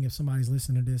biggest thing, if somebody's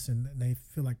listening to this and they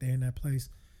feel like they're in that place,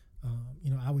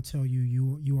 I would tell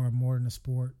you are more than a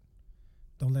sport.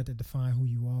 Don't let that define who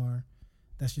you are.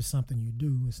 That's just something you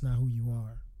do. It's not who you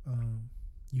are.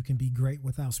 You can be great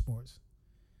without sports.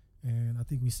 And I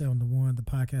think we said on the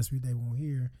podcast they won't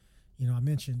hear, I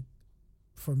mentioned,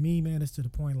 for me, man, it's to the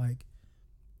point, like,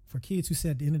 for kids who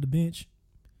sit at the end of the bench,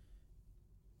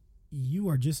 you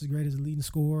are just as great as the leading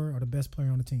scorer or the best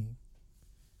player on the team.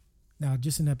 Now,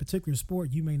 just in that particular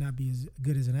sport, you may not be as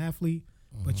good as an athlete,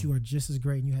 but you are just as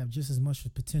great and you have just as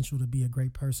much potential to be a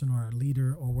great person or a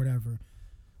leader or whatever.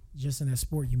 Just in that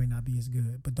sport, you may not be as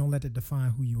good, but don't let it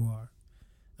define who you are.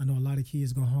 I know a lot of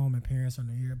kids go home and parents are in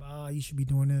their ear, you should be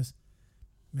doing this.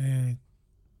 Man,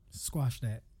 squash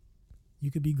that. You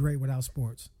could be great without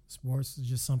sports. Sports is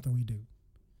just something we do.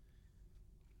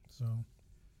 So,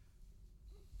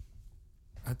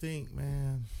 I think,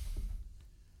 man,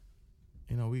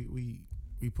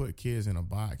 we put kids in a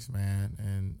box, man,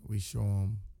 and we show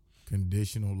them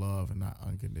conditional love and not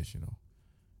unconditional.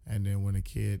 And then when a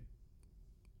kid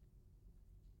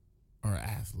or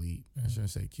athlete, I shouldn't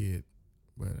say kid,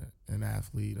 but an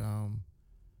athlete,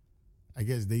 I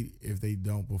guess if they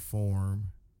don't perform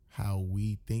how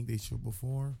we think they should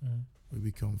perform, we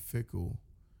become fickle.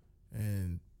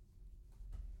 And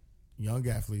young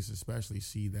athletes especially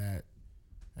see that,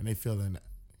 and they feel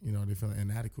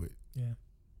inadequate. Yeah.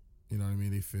 You know what I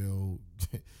mean? They feel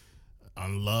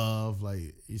unloved.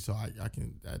 Like, so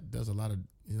that does a lot of,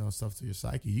 stuff to your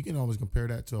psyche. You can almost compare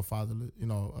that to a father,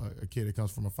 a kid that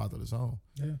comes from a fatherless home.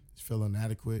 Yeah. Just feel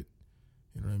inadequate.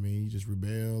 You know what I mean? You just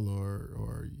rebel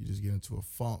or you just get into a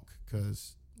funk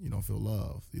because you don't feel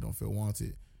loved. You don't feel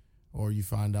wanted. Or you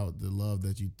find out the love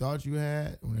that you thought you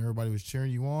had when everybody was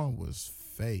cheering you on was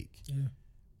fake. Yeah.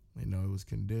 It was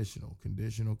conditional.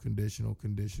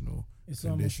 It's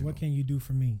almost, what can you do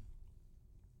for me?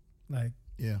 Like,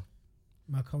 yeah.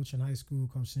 My coach in high school,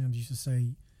 Coach Sims, used to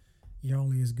say, you're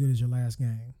only as good as your last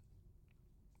game.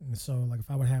 And so, like,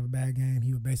 if I would have a bad game,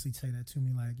 he would basically say that to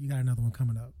me, like, you got another one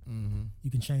coming up.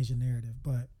 You can change the narrative.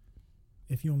 But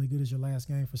if you're only good as your last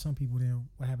game, for some people, then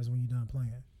what happens when you're done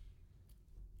playing?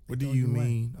 What do you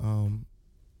mean?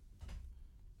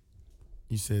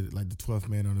 You said, like, the 12th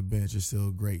man on the bench is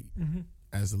still great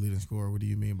as the leading scorer. What do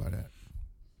you mean by that?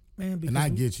 Man, because and I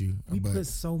get you. We put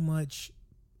so much,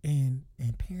 and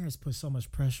parents put so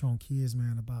much pressure on kids,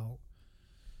 man, about,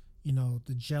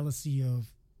 the jealousy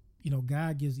of,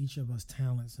 God gives each of us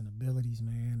talents and abilities,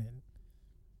 man,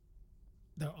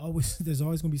 and there's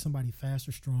always going to be somebody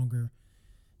faster, stronger,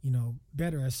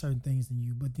 better at certain things than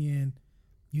you. But then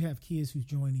you have kids who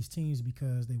join these teams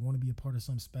because they want to be a part of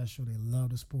something special. They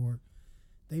love the sport.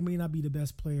 They may not be the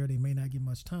best player. They may not get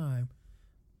much time,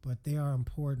 but they are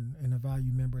important and a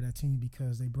value member of that team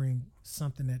because they bring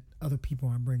something that other people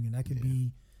aren't bringing. That could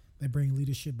be, they bring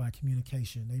leadership by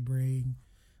communication. They bring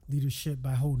leadership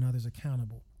by holding others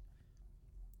accountable.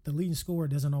 The leading scorer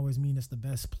doesn't always mean it's the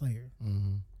best player.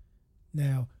 Mm-hmm.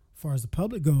 Now, as far as the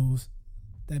public goes,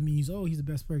 that means, oh, he's the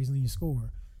best player, he's the leading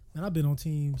scorer. And I've been on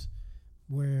teams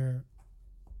where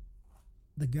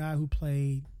the guy who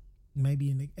played maybe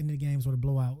in the games or the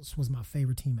blowouts was my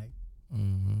favorite teammate.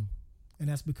 Mm-hmm. And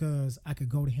that's because I could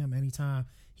go to him anytime.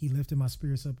 He lifted my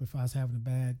spirits up if I was having a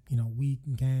bad, week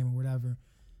in game or whatever.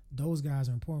 Those guys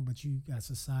are important, but you got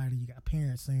society, you got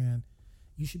parents saying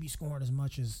you should be scoring as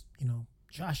much as,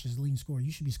 Josh is the leading scorer.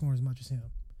 You should be scoring as much as him.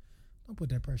 Don't put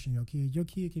that pressure on your kid. Your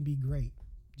kid can be great.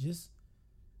 Just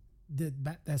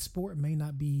that sport may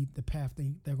not be the path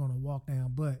they're going to walk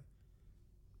down, but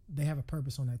they have a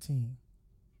purpose on that team.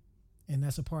 And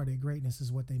that's a part of their greatness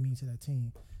is what they mean to that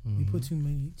team. Mm-hmm. We put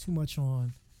too much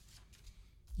on,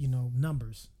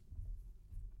 numbers.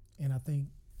 And I think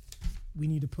we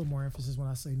need to put more emphasis when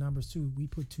I say numbers too. We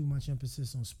put too much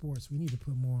emphasis on sports. We need to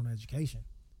put more on education.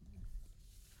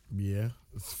 Yeah,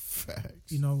 it's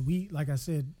facts. We, like I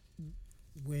said,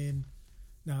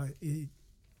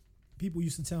 people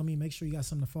used to tell me, make sure you got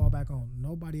something to fall back on.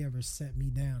 Nobody ever set me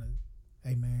down and,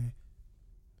 hey man,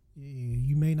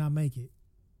 you may not make it.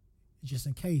 Just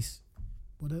in case,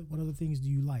 what other things do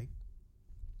you like?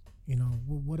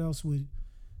 What else would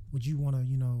you want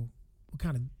to, what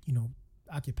kind of,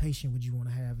 occupation would you want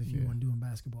to have if you weren't doing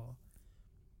basketball?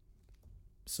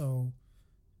 So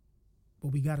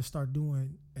what we got to start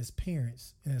doing as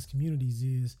parents and as communities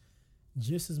is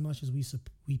just as much as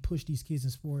we push these kids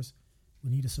in sports, we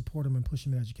need to support them and push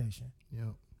them in education.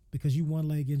 Yep. Because you one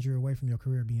leg injury away from your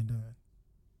career being done.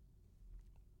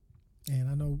 And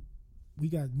I know we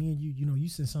got me and you. You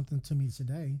sent something to me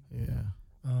today. Yeah.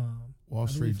 Wall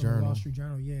Street Journal. Wall Street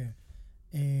Journal, yeah.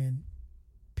 And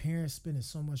parents spending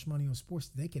so much money on sports,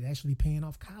 they could actually paying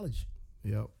off college.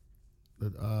 Yep.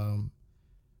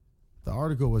 The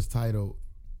article was titled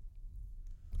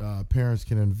 "Parents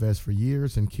Can Invest for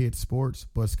Years in Kids' Sports,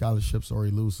 but Scholarships Are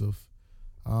Elusive."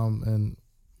 And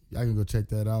I can go check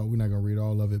that out. We're not gonna read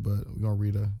all of it, but we're gonna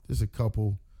read just a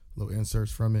couple little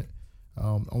inserts from it.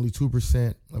 Only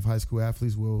 2% of high school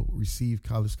athletes will receive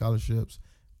college scholarships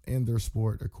in their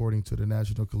sport, according to the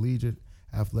National Collegiate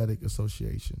Athletic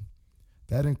Association.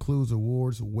 That includes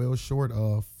awards well short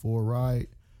of full ride.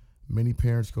 Many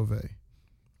parents convey.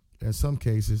 In some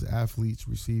cases, athletes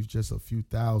receive just a few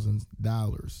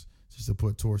 $1,000s just to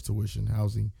put towards tuition,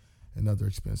 housing, and other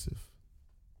expenses.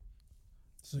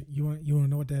 So you want to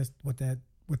know what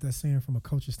that's saying from a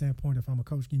coach's standpoint? If I'm a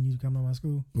coach getting you to come to my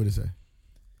school, What did it say?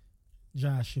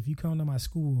 Josh, if you come to my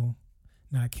school,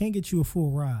 now I can't get you a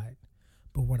full ride,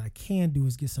 but what I can do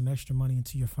is get some extra money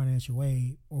into your financial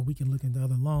aid, or we can look into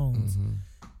other loans. Mm-hmm.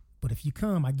 But if you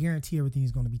come, I guarantee everything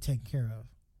is going to be taken care of.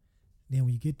 Then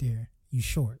when you get there, you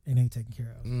short and ain't taken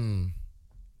care of.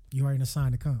 You already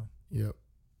assigned to come. Yep.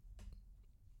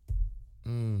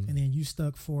 And then you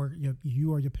stuck for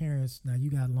you or your parents. Now you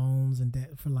got loans and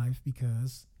debt for life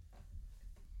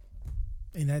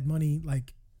and that money,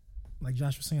 like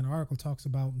Josh was saying, the article talks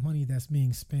about money that's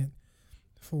being spent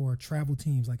for travel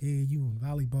teams like AAU and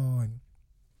volleyball and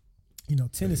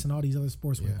tennis and all these other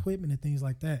sports with equipment and things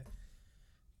like that.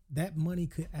 That money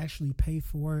could actually pay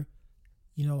for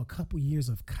a couple years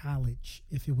of college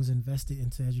if it was invested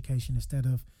into education instead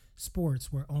of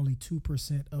sports, where only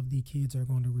 2% of the kids are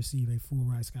going to receive a full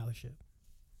ride scholarship.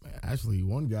 Actually,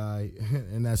 one guy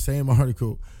in that same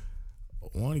article,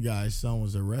 one guy's son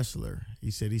was a wrestler. He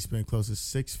said he spent close to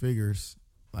 6 figures,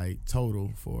 like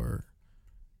total, for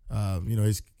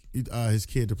his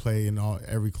kid to play in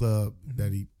every club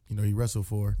that he wrestled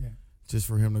for, just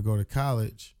for him to go to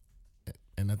college.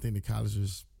 And I think the college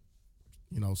is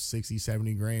 60,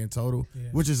 70 grand total,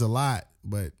 which is a lot,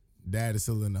 but dad is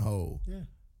still in the hole. Yeah.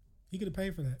 He could have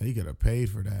paid for that. He could have paid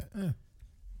for that. Yeah.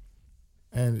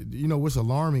 And what's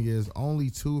alarming is only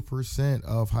 2%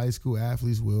 of high school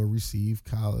athletes will receive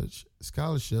college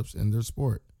scholarships in their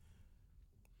sport.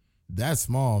 That's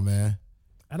small, man.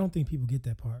 I don't think people get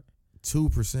that part.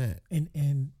 2%.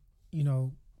 And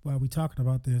while we're talking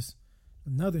about this,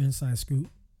 another inside scoop,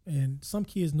 and some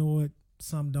kids know it,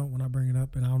 some don't when I bring it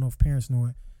up, and I don't know if parents know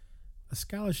it. A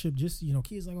scholarship, just,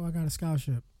 kids like, oh, I got a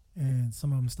scholarship, and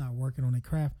some of them start working on their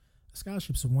craft. A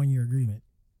scholarship's a 1-year agreement.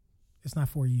 It's not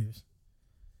 4 years.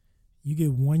 You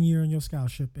get 1 year on your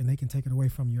scholarship, and they can take it away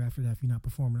from you after that if you're not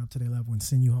performing up to their level and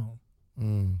send you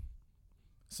home.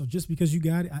 So just because you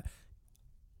got it,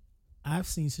 I've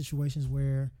seen situations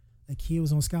where a kid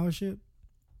was on scholarship,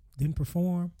 didn't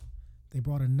perform. They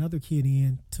brought another kid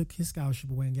in, took his scholarship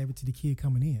away, and gave it to the kid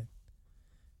coming in.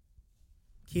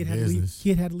 Kid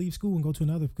had to leave school and go to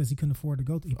another because he couldn't afford to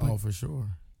go. For sure.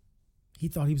 he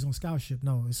thought he was on scholarship.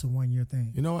 No, it's a 1-year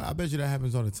thing. You know what? I bet you that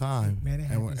happens all the time. Man, it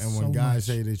and when happens so guys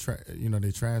much. say they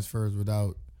transfers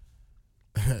without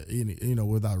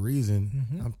without reason,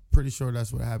 I'm pretty sure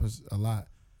that's what happens a lot.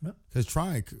 Yep. Because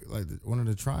one of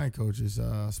the trying coaches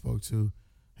I spoke to,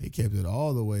 he kept it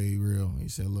all the way real. He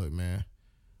said, "Look, man,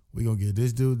 we gonna get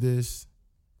this dude this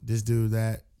dude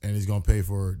that, and he's gonna pay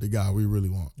for the guy we really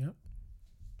want." Yep.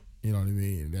 You know what I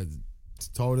mean? That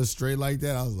told us straight like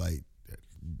that. I was like,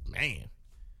 man.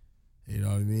 You know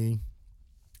what I mean?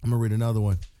 I'm gonna read another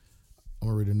one.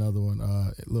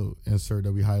 Little insert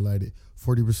that we highlighted.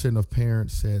 40% of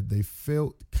parents said they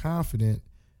felt confident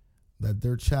that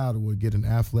their child would get an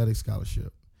athletic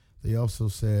scholarship. They also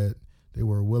said they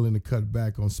were willing to cut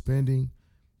back on spending,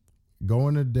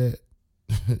 going to debt,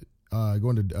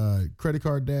 credit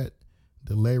card debt,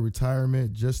 delay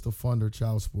retirement just to fund their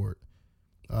child support.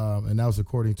 And that was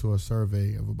according to a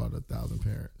survey of about 1,000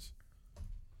 parents.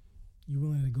 You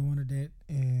willing to go into debt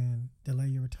and delay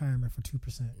your retirement for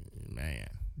 2%? Man,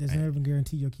 Doesn't ever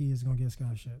guarantee your kids are gonna get a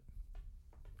scholarship.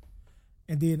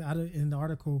 And then in the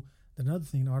article, another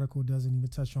thing the article doesn't even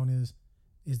touch on is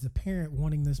the parent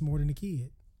wanting this more than the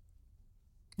kid.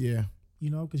 Yeah. You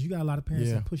know, because you got a lot of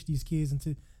parents that push these kids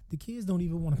into the kids don't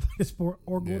even want to play the sport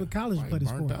or go to college and play the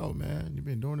sport. Burnt out, man. You've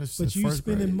been doing this but since you first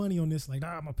spending grade. money on this, like,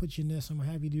 I'm gonna put you in this, I'm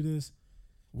gonna have you do this.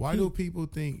 Why do people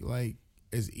think like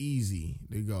it's easy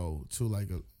to go to like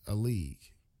a league,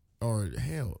 or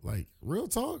hell, like real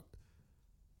talk?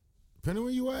 Depending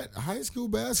where you at, high school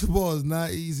basketball is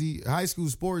not easy. High school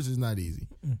sports is not easy.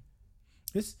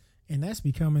 That's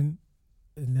becoming,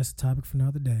 and that's a topic for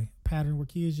another day. Pattern where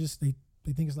kids just they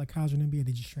think it's like college and NBA,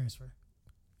 they just transfer.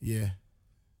 Yeah.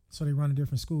 So they run to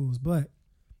different schools, but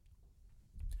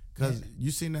because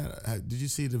you seen that? Did you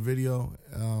see the video?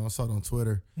 I saw it on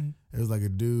Twitter. It was like a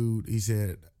dude. He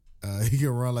said he can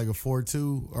run like a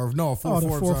 4.2 or no, a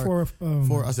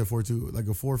 4.4. I said 4.2, like a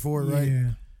 4.4, right?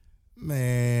 Yeah.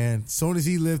 Man, as soon as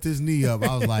he lifted his knee up,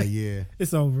 I was like, yeah,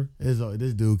 it's over.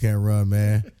 This dude can't run,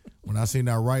 man. When I seen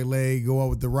that right leg go up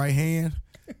with the right hand,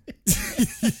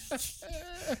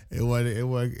 it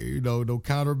wasn't no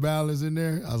counterbalance in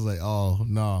there. I was like, oh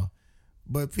no.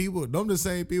 But them the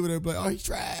same people that be like, oh, he's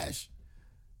trash.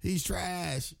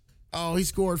 Oh, he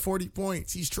scored 40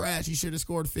 points. He's trash. He should have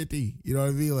scored 50. You know what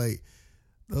I mean? Like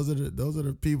those are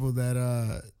the people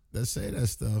that say that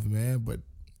stuff, man. But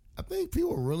I think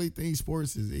people really think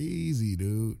sports is easy,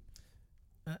 dude.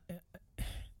 I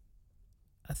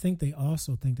think they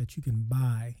also think that you can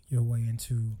buy your way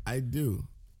into. I do.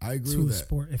 I agree with that.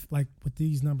 Sport. If like with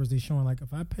these numbers they showing, like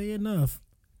if I pay enough,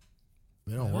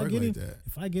 they don't work like that.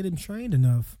 If I get him trained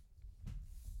enough,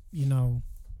 you know,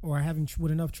 or I have him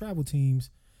with enough travel teams,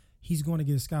 he's going to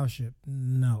get a scholarship.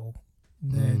 No,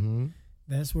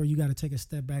 that's where you got to take a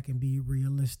step back and be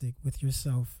realistic with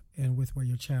yourself and with where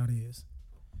your child is.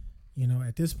 You know,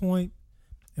 at this point,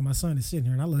 and my son is sitting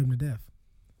here, and I love him to death.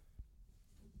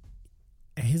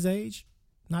 At his age,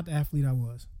 not the athlete I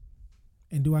was.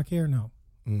 And do I care? No.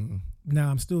 Now,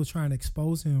 I'm still trying to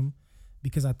expose him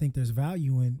because I think there's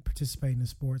value in participating in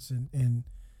sports and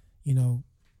you know,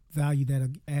 value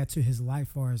that'll add to his life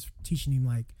as far as teaching him,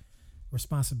 like,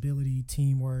 responsibility,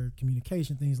 teamwork,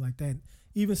 communication, things like that.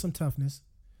 Even some toughness.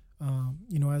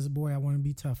 You know, as a boy, I want to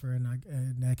be tougher, and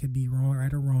that could be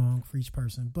right or wrong for each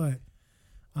person. But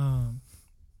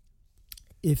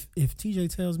if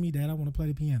TJ tells me, Dad, I want to play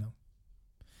the piano,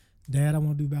 Dad, I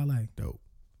want to do ballet. Dope.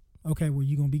 Okay, well,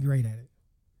 you're going to be great at it.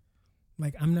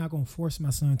 Like, I'm not going to force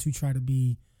my son to try to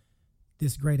be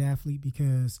this great athlete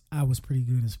because I was pretty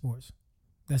good in sports.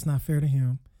 That's not fair to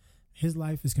him. His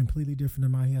life is completely different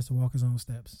than mine. He has to walk his own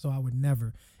steps. So I would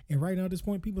never. And right now at this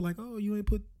point, people are like, oh, you're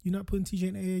not putting TJ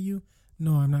in AAU?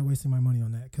 No, I'm not wasting my money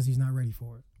on that because he's not ready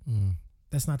for it.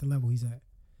 That's not the level he's at.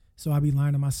 So I'd be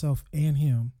lying to myself and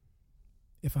him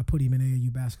if I put him in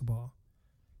AAU basketball.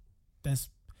 That's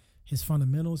his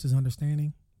fundamentals, his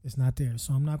understanding, it's not there.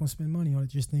 So I'm not going to spend money on it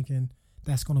just thinking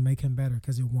that's going to make him better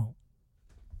because it won't.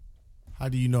 How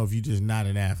do you know if you're just not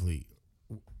an athlete?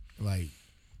 Like,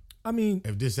 I mean,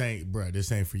 if this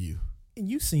ain't for you. And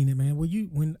you've seen it, man.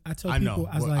 When I tell people,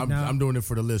 I was like, I'm doing it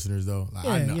for the listeners though. Like,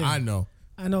 I know.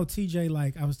 I know TJ.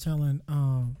 Like I was telling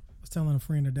a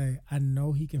friend today, I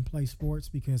know he can play sports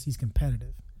because he's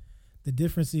competitive. The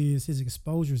difference is his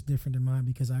exposure is different than mine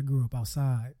because I grew up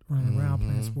outside, running around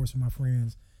playing sports with my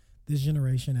friends. This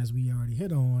generation, as we already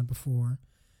hit on before,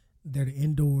 they're the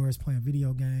indoors playing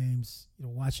video games, you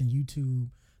know, watching YouTube.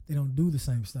 They don't do the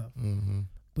same stuff.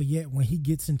 But yet, when he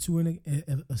gets into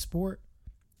a sport,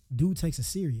 dude takes it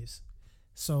serious.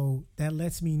 So that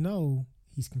lets me know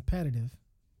he's competitive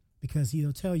because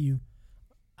he'll tell you,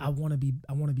 I want to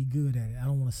be good at it. I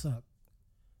don't want to suck.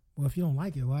 Well, if you don't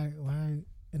like it, why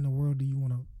in the world do you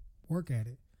want to work at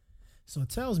it? So it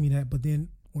tells me that. But then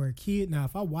where a kid, now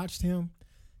if I watched him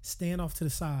stand off to the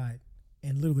side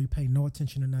and literally pay no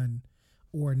attention to nothing,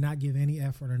 or not give any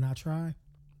effort or not try,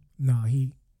 no,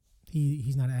 he's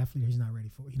not an athlete. He's not ready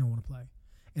for it. He don't want to play.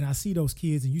 And I see those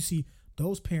kids, and you see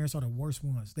those parents are the worst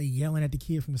ones. They yelling at the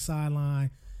kid from the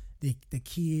sideline. The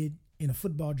kid in a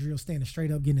football drill standing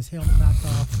straight up, getting his helmet knocked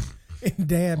off, and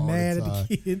dad All mad the at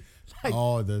the kid. Like,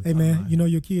 all the hey time. man, you know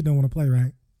your kid don't want to play,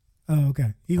 right? Oh,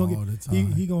 okay. He gonna All the get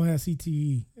time. he gonna have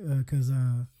CTE because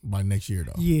By next year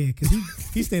though. yeah, because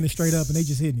he's standing straight up and they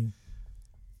just hitting him.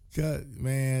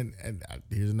 Man, and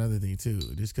here's another thing too.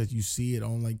 Just because you see it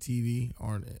on like TV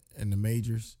or in the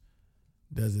majors,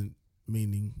 doesn't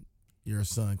mean your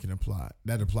son can apply.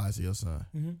 That applies to your son.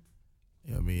 Mm-hmm.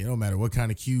 You know what I mean? It don't matter what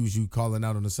kind of cues you calling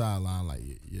out on the sideline. Like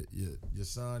your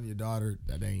son, your daughter,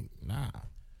 that ain't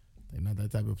They're not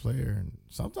that type of player, and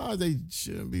sometimes they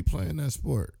shouldn't be playing that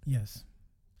sport. Yes,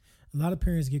 a lot of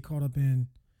parents get caught up in,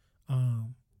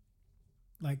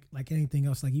 like anything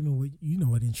else. Like even with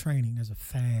what in training, there's a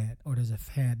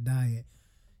fad diet.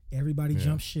 Everybody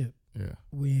jumps ship. Yeah.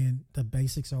 When the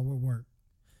basics are what work: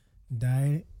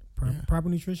 diet, proper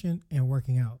nutrition, and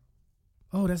working out.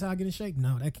 Oh, that's how I get in shape.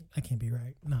 No, that can't be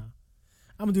right. Nah,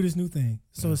 I'm gonna do this new thing.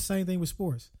 So it's the same thing with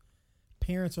sports.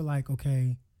 Parents are like,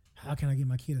 okay, how can I get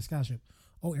my kid a scholarship?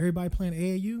 Oh, everybody playing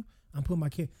AAU? I'm putting my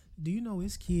kid. Do you know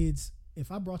it's kids? If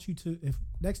I brought you to, if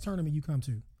next tournament you come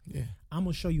to, I'm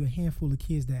gonna show you a handful of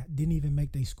kids that didn't even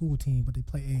make their school team, but they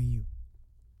play AAU.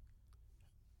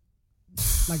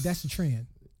 Like that's the trend.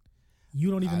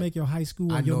 You don't even make your high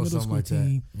school or your middle school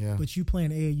team, but you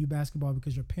playing AAU basketball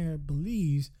because your parent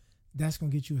believes that's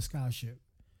gonna get you a scholarship.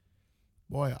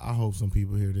 Boy, I hope some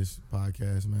people hear this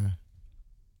podcast, man.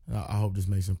 I hope this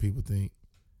makes some people think.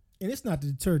 And it's not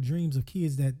to deter dreams of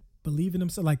kids that believe in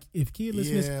themselves. Like if kid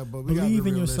listeners but we believe gotta be in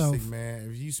realistic, yourself,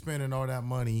 man. If you spending all that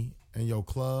money in your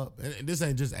club, and this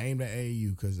ain't just aimed at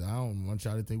AAU, because I don't want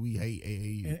y'all to think we hate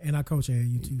AAU. And I coach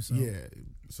AAU too, so yeah.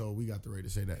 So we got the right to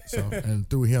say that. So and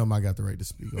through him, I got the right to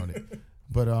speak on it.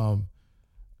 But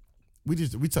we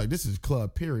talk. This is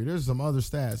club period. There's some other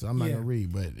stats I'm not gonna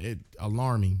read, but it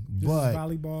alarming. This but is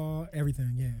volleyball,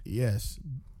 everything, yes.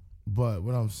 But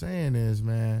what I'm saying is,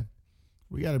 man,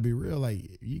 we got to be real.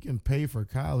 Like, you can pay for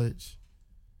college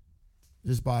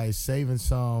just by saving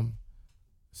some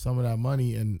of that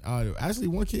money. And actually,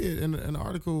 one kid in an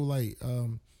article, like,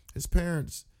 his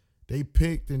parents, they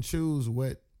picked and choose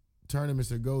what tournaments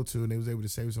to go to, and they was able to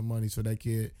save some money. So that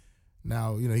kid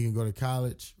now, he can go to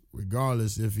college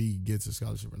regardless if he gets a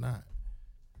scholarship or not.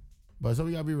 But so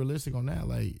we got to be realistic on that.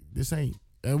 Like, this ain't.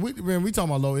 And we talking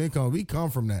about low income. We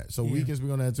come from that, so we can speak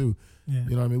on that too. Yeah.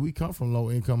 You know what I mean? We come from low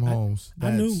income homes.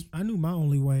 I knew my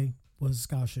only way was a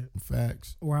scholarship.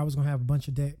 Facts. Or I was gonna have a bunch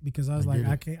of debt because I was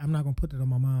I'm not gonna put that on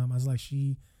my mom. I was like,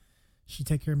 she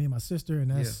take care of me and my sister, and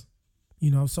that's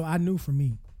So I knew for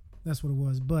me, that's what it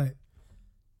was. But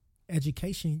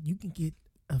education, you can get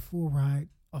a full ride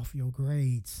off your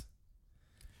grades,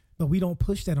 but we don't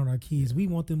push that on our kids. We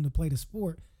want them to play the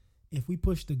sport. If we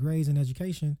push the grades and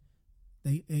education,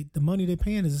 the money they're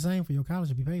paying is the same for your college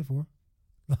to be paid for.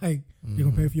 Like, you're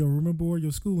going to pay for your room and board,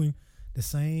 your schooling, the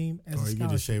same as a scholarship. Or you can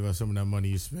just shave off some of that money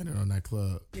you're spending on that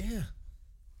club. Yeah.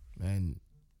 And,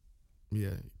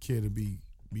 kid to be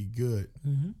good.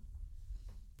 Mm-hmm.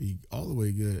 Be all the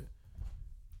way good.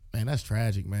 Man, that's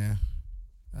tragic, man.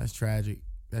 That's tragic.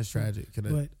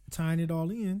 But tying it all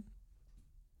in,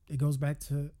 it goes back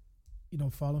to,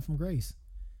 falling from grace.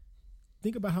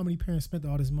 Think about how many parents spent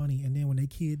all this money, and then when their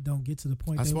kid don't get to the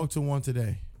point. I spoke to one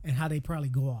today, and how they probably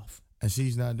go off. And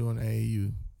she's not doing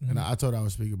AAU, and I told her I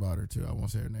would speak about her too. I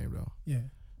won't say her name though. Yeah,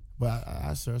 but I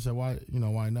asked her. I said, "Why?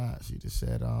 Why not?" She just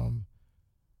said,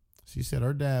 she said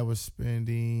her dad was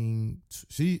spending.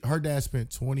 Her dad spent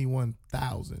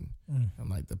 $21,000 in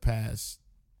like the past,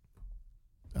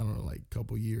 I don't know, like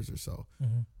couple years or so,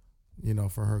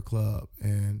 for her club,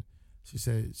 and she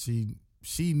said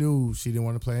she knew she didn't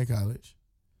want to play in college.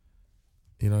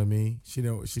 You know what I mean? She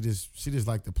just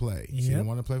liked to play. Yep. She didn't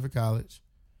want to play for college.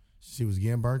 She was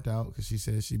getting burnt out because she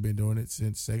said she'd been doing it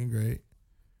since second grade.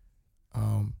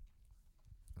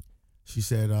 She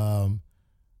said,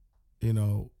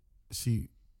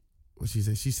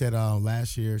 she said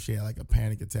last year she had like a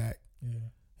panic attack.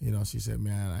 Yeah. She said,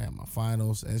 man, I had my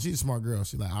finals, and she's a smart girl.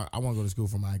 She's like, I want to go to school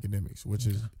for my academics, which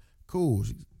is cool.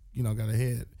 She, got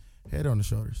a head on the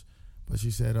shoulders. But she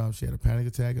said she had a panic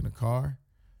attack in the car,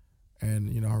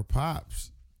 and her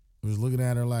pops was looking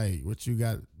at her like, "What you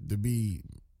got to be,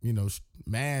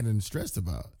 mad and stressed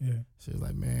about?" Yeah. She was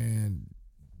like, "Man,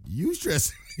 you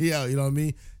stressing me out. You know what I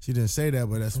mean? She didn't say that,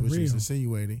 but that's For what she's real.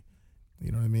 insinuating.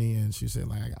 You know what I mean? And she said,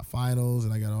 like, I got finals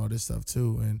and I got all this stuff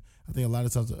too. And I think a lot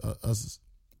of times us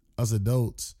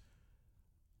adults,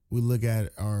 we look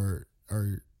at our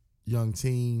young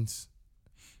teens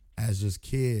as just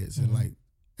kids and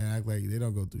act like they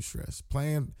don't go through stress.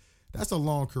 Playing, that's a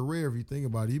long career if you think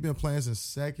about it. You've been playing since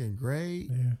second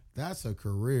grade. Yeah. That's a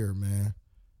career, man.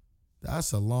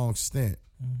 That's a long stint.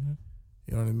 Mm-hmm.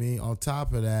 You know what I mean? On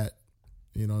top of that,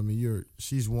 you know what I mean,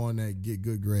 she's one that get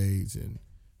good grades and,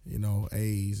 you know,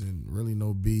 A's and really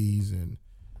no B's and,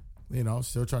 you know,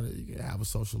 still trying to have a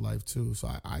social life too. So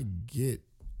I get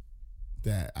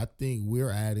that. I think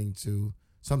we're adding to,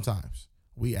 sometimes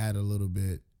we add a little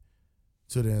bit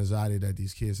to the anxiety that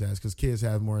these kids has, because kids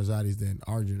have more anxieties than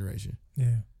our generation.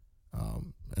 Yeah.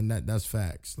 And that's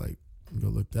facts. Like, go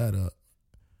look that up.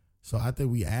 So I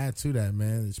think we add to that,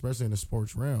 man, especially in the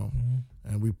sports realm.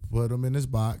 Mm-hmm. And we put them in this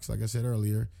box, like I said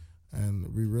earlier,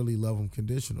 and we really love them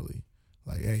conditionally.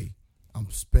 Like, hey,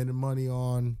 I'm spending money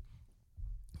on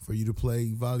for you to play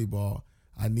volleyball.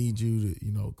 I need you to,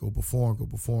 you know, go perform.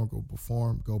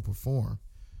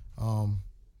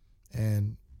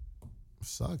 And it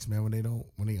sucks, man, when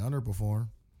they underperform.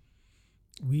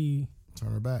 We Turn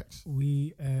their backs.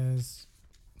 as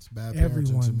It's bad parenting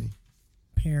everyone, to me.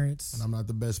 parents. And I'm not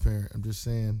the best parent. I'm just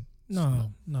saying.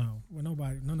 No. Well,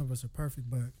 none of us are perfect,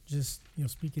 but just, you know,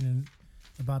 speaking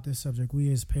about this subject,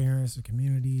 we as parents, the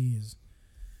community, is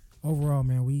overall,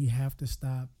 man, we have to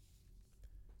stop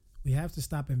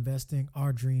investing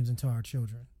our dreams into our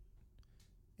children.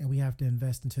 And we have to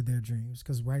invest into their dreams.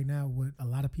 Because right now, what a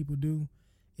lot of people do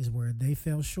is where they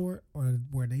fell short or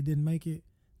where they didn't make it,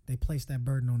 they place that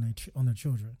burden on their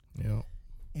children. Yeah.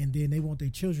 And then they want their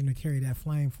children to carry that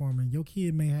flame for them. And your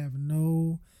kid may have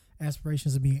no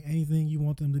aspirations of being anything you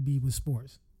want them to be with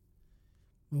sports.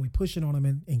 But we push it on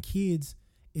them. And kids,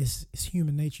 it's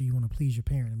human nature. You want to please your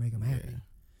parent and make them happy. Yeah.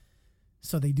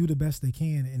 So they do the best they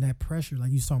can. And that pressure, like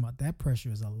you was talking about, that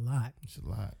pressure is a lot. It's a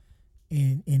lot.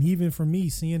 And even for me,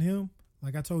 seeing him,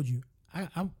 like I told you,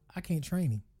 I can't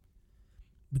train him.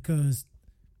 Because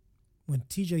when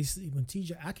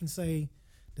TJ, I can say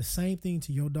the same thing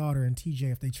to your daughter and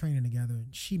TJ if they training together.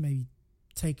 She may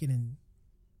take it and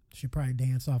she'll probably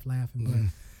dance off laughing,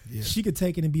 but Yeah. she could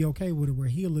take it and be okay with it. Where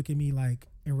he'll look at me like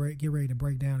and get ready to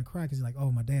break down and cry because he's like,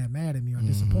 "Oh, my dad mad at me or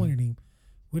disappointed him."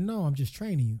 Well, no, I'm just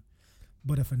training you.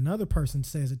 But if another person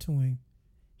says it to him,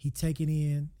 he take it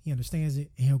in, he understands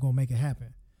it, and he'll go make it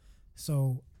happen.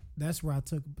 So that's where I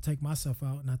take myself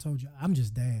out, and I told you I'm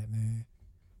just dad, man.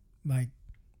 Like,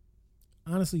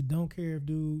 honestly, don't care if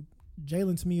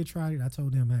Jalen to me had tried it. I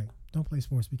told him, hey, don't play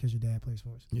sports because your dad plays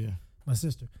sports. Yeah. My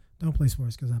sister, don't play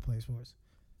sports because I play sports.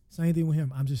 Same thing with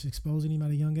him. I'm just exposing him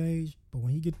at a young age. But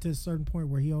when he gets to a certain point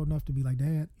where he old enough to be like,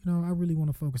 Dad, you know, I really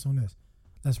want to focus on this.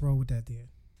 Let's roll with that then.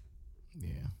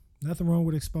 Yeah. Nothing wrong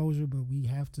with exposure, but we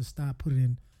have to stop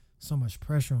putting so much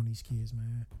pressure on these kids,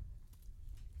 man.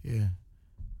 Yeah.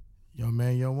 Young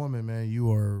man, young woman, man,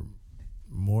 you are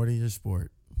more than your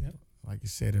sport. Yep. Like you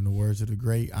said, in the words of the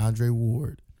great Andre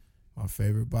Ward, my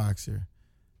favorite boxer,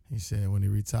 he said when he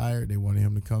retired, they wanted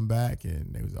him to come back,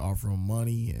 and they was offering him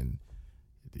money and,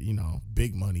 you know,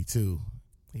 big money too.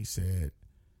 He said,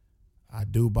 I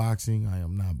do boxing. I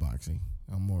am not boxing.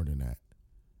 I'm more than that.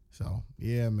 So,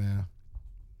 yeah, man.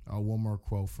 One more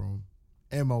quote from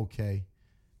MOK,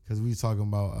 because we talking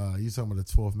about you talking about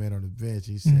the 12th man on the bench.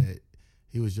 He said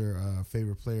he was your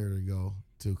favorite player to go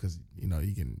to because, you know,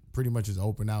 you can pretty much just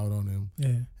open out on him.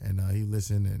 Yeah. And he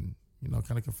listened and, you know,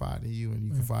 kind of confide in you and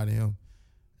you confide in him.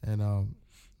 And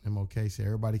MOK said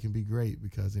everybody can be great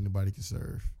because anybody can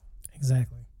serve.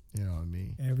 Exactly. You know what I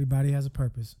mean? Everybody has a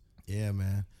purpose. Yeah,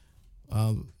 man.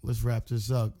 Let's wrap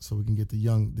this up so we can get the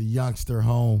youngster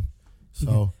home.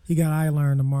 So He got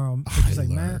I-Learn tomorrow. It's like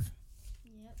math.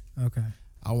 Yep. Okay.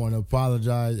 I want to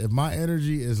apologize. If my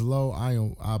energy is low,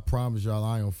 I promise y'all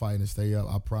I am fighting to stay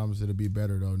up. I promise it'll be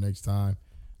better though next time.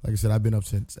 Like I said, I've been up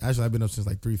since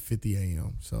like 3:50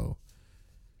 a.m. So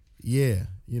yeah,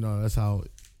 you know, that's how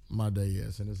my day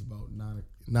is. And it's about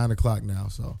 9 o'clock now.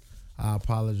 So I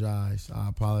apologize.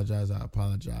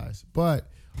 But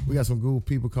we got some cool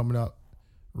people coming up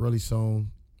really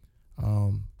soon.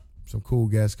 Some cool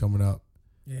guests coming up.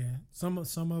 Yeah. Some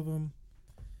of them,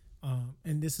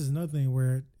 and this is another thing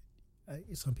where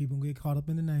some people get caught up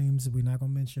in the names that we're not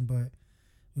going to mention, but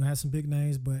you have some big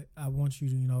names, but I want you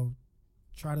to, you know,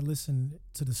 try to listen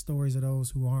to the stories of those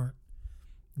who aren't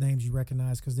names you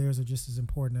recognize, because theirs are just as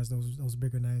important as those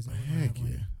bigger names. Heck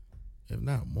yeah. If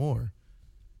not more.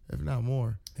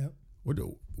 Yep. What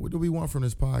do we want from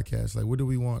this podcast? Like, what do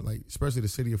we want, like, especially the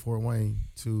city of Fort Wayne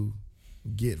to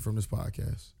get from this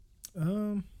podcast?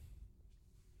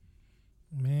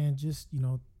 Man, just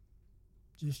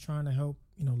trying to help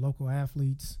local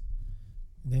athletes,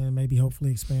 then maybe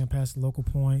hopefully expand past the local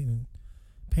point and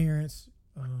parents.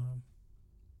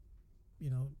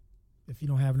 If you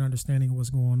don't have an understanding of what's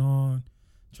going on,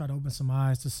 try to open some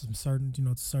eyes to some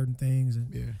certain things,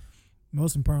 and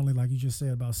most importantly, like you just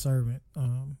said about serving,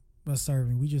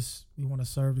 we want to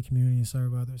serve the community and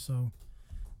serve others. So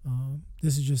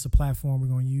this is just a platform we're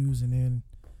going to use, and then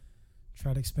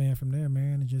try to expand from there,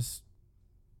 man, and just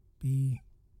be,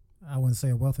 I wouldn't say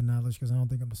a wealth of knowledge because I don't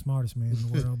think I'm the smartest man in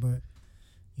the world, but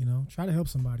try to help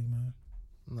somebody, man.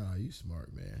 Nah, you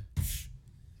smart, man.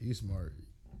 You smart.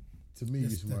 To me, you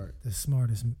smart. The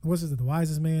smartest. What's it? The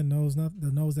wisest man knows nothing.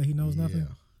 Knows that he knows nothing.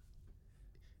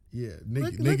 Yeah.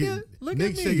 Nick Look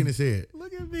at shaking me. his head.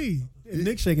 Look at me.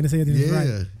 Nick shaking his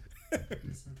head.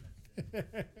 Right.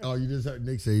 Oh, you just heard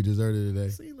Nick say he just heard it today.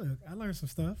 See, look, I learned some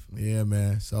stuff. Yeah,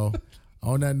 man. So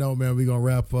on that note, man, we're gonna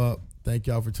wrap up. Thank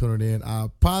y'all for tuning in. I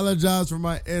apologize for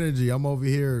my energy. I'm over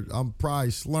here. I'm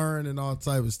probably slurring and all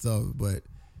type of stuff, but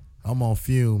I'm on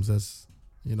fumes. That's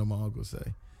my uncle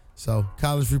say. So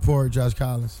Collins Report, Josh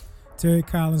Collins. Terry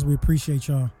Collins, we appreciate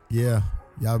y'all. Yeah,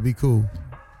 y'all be cool.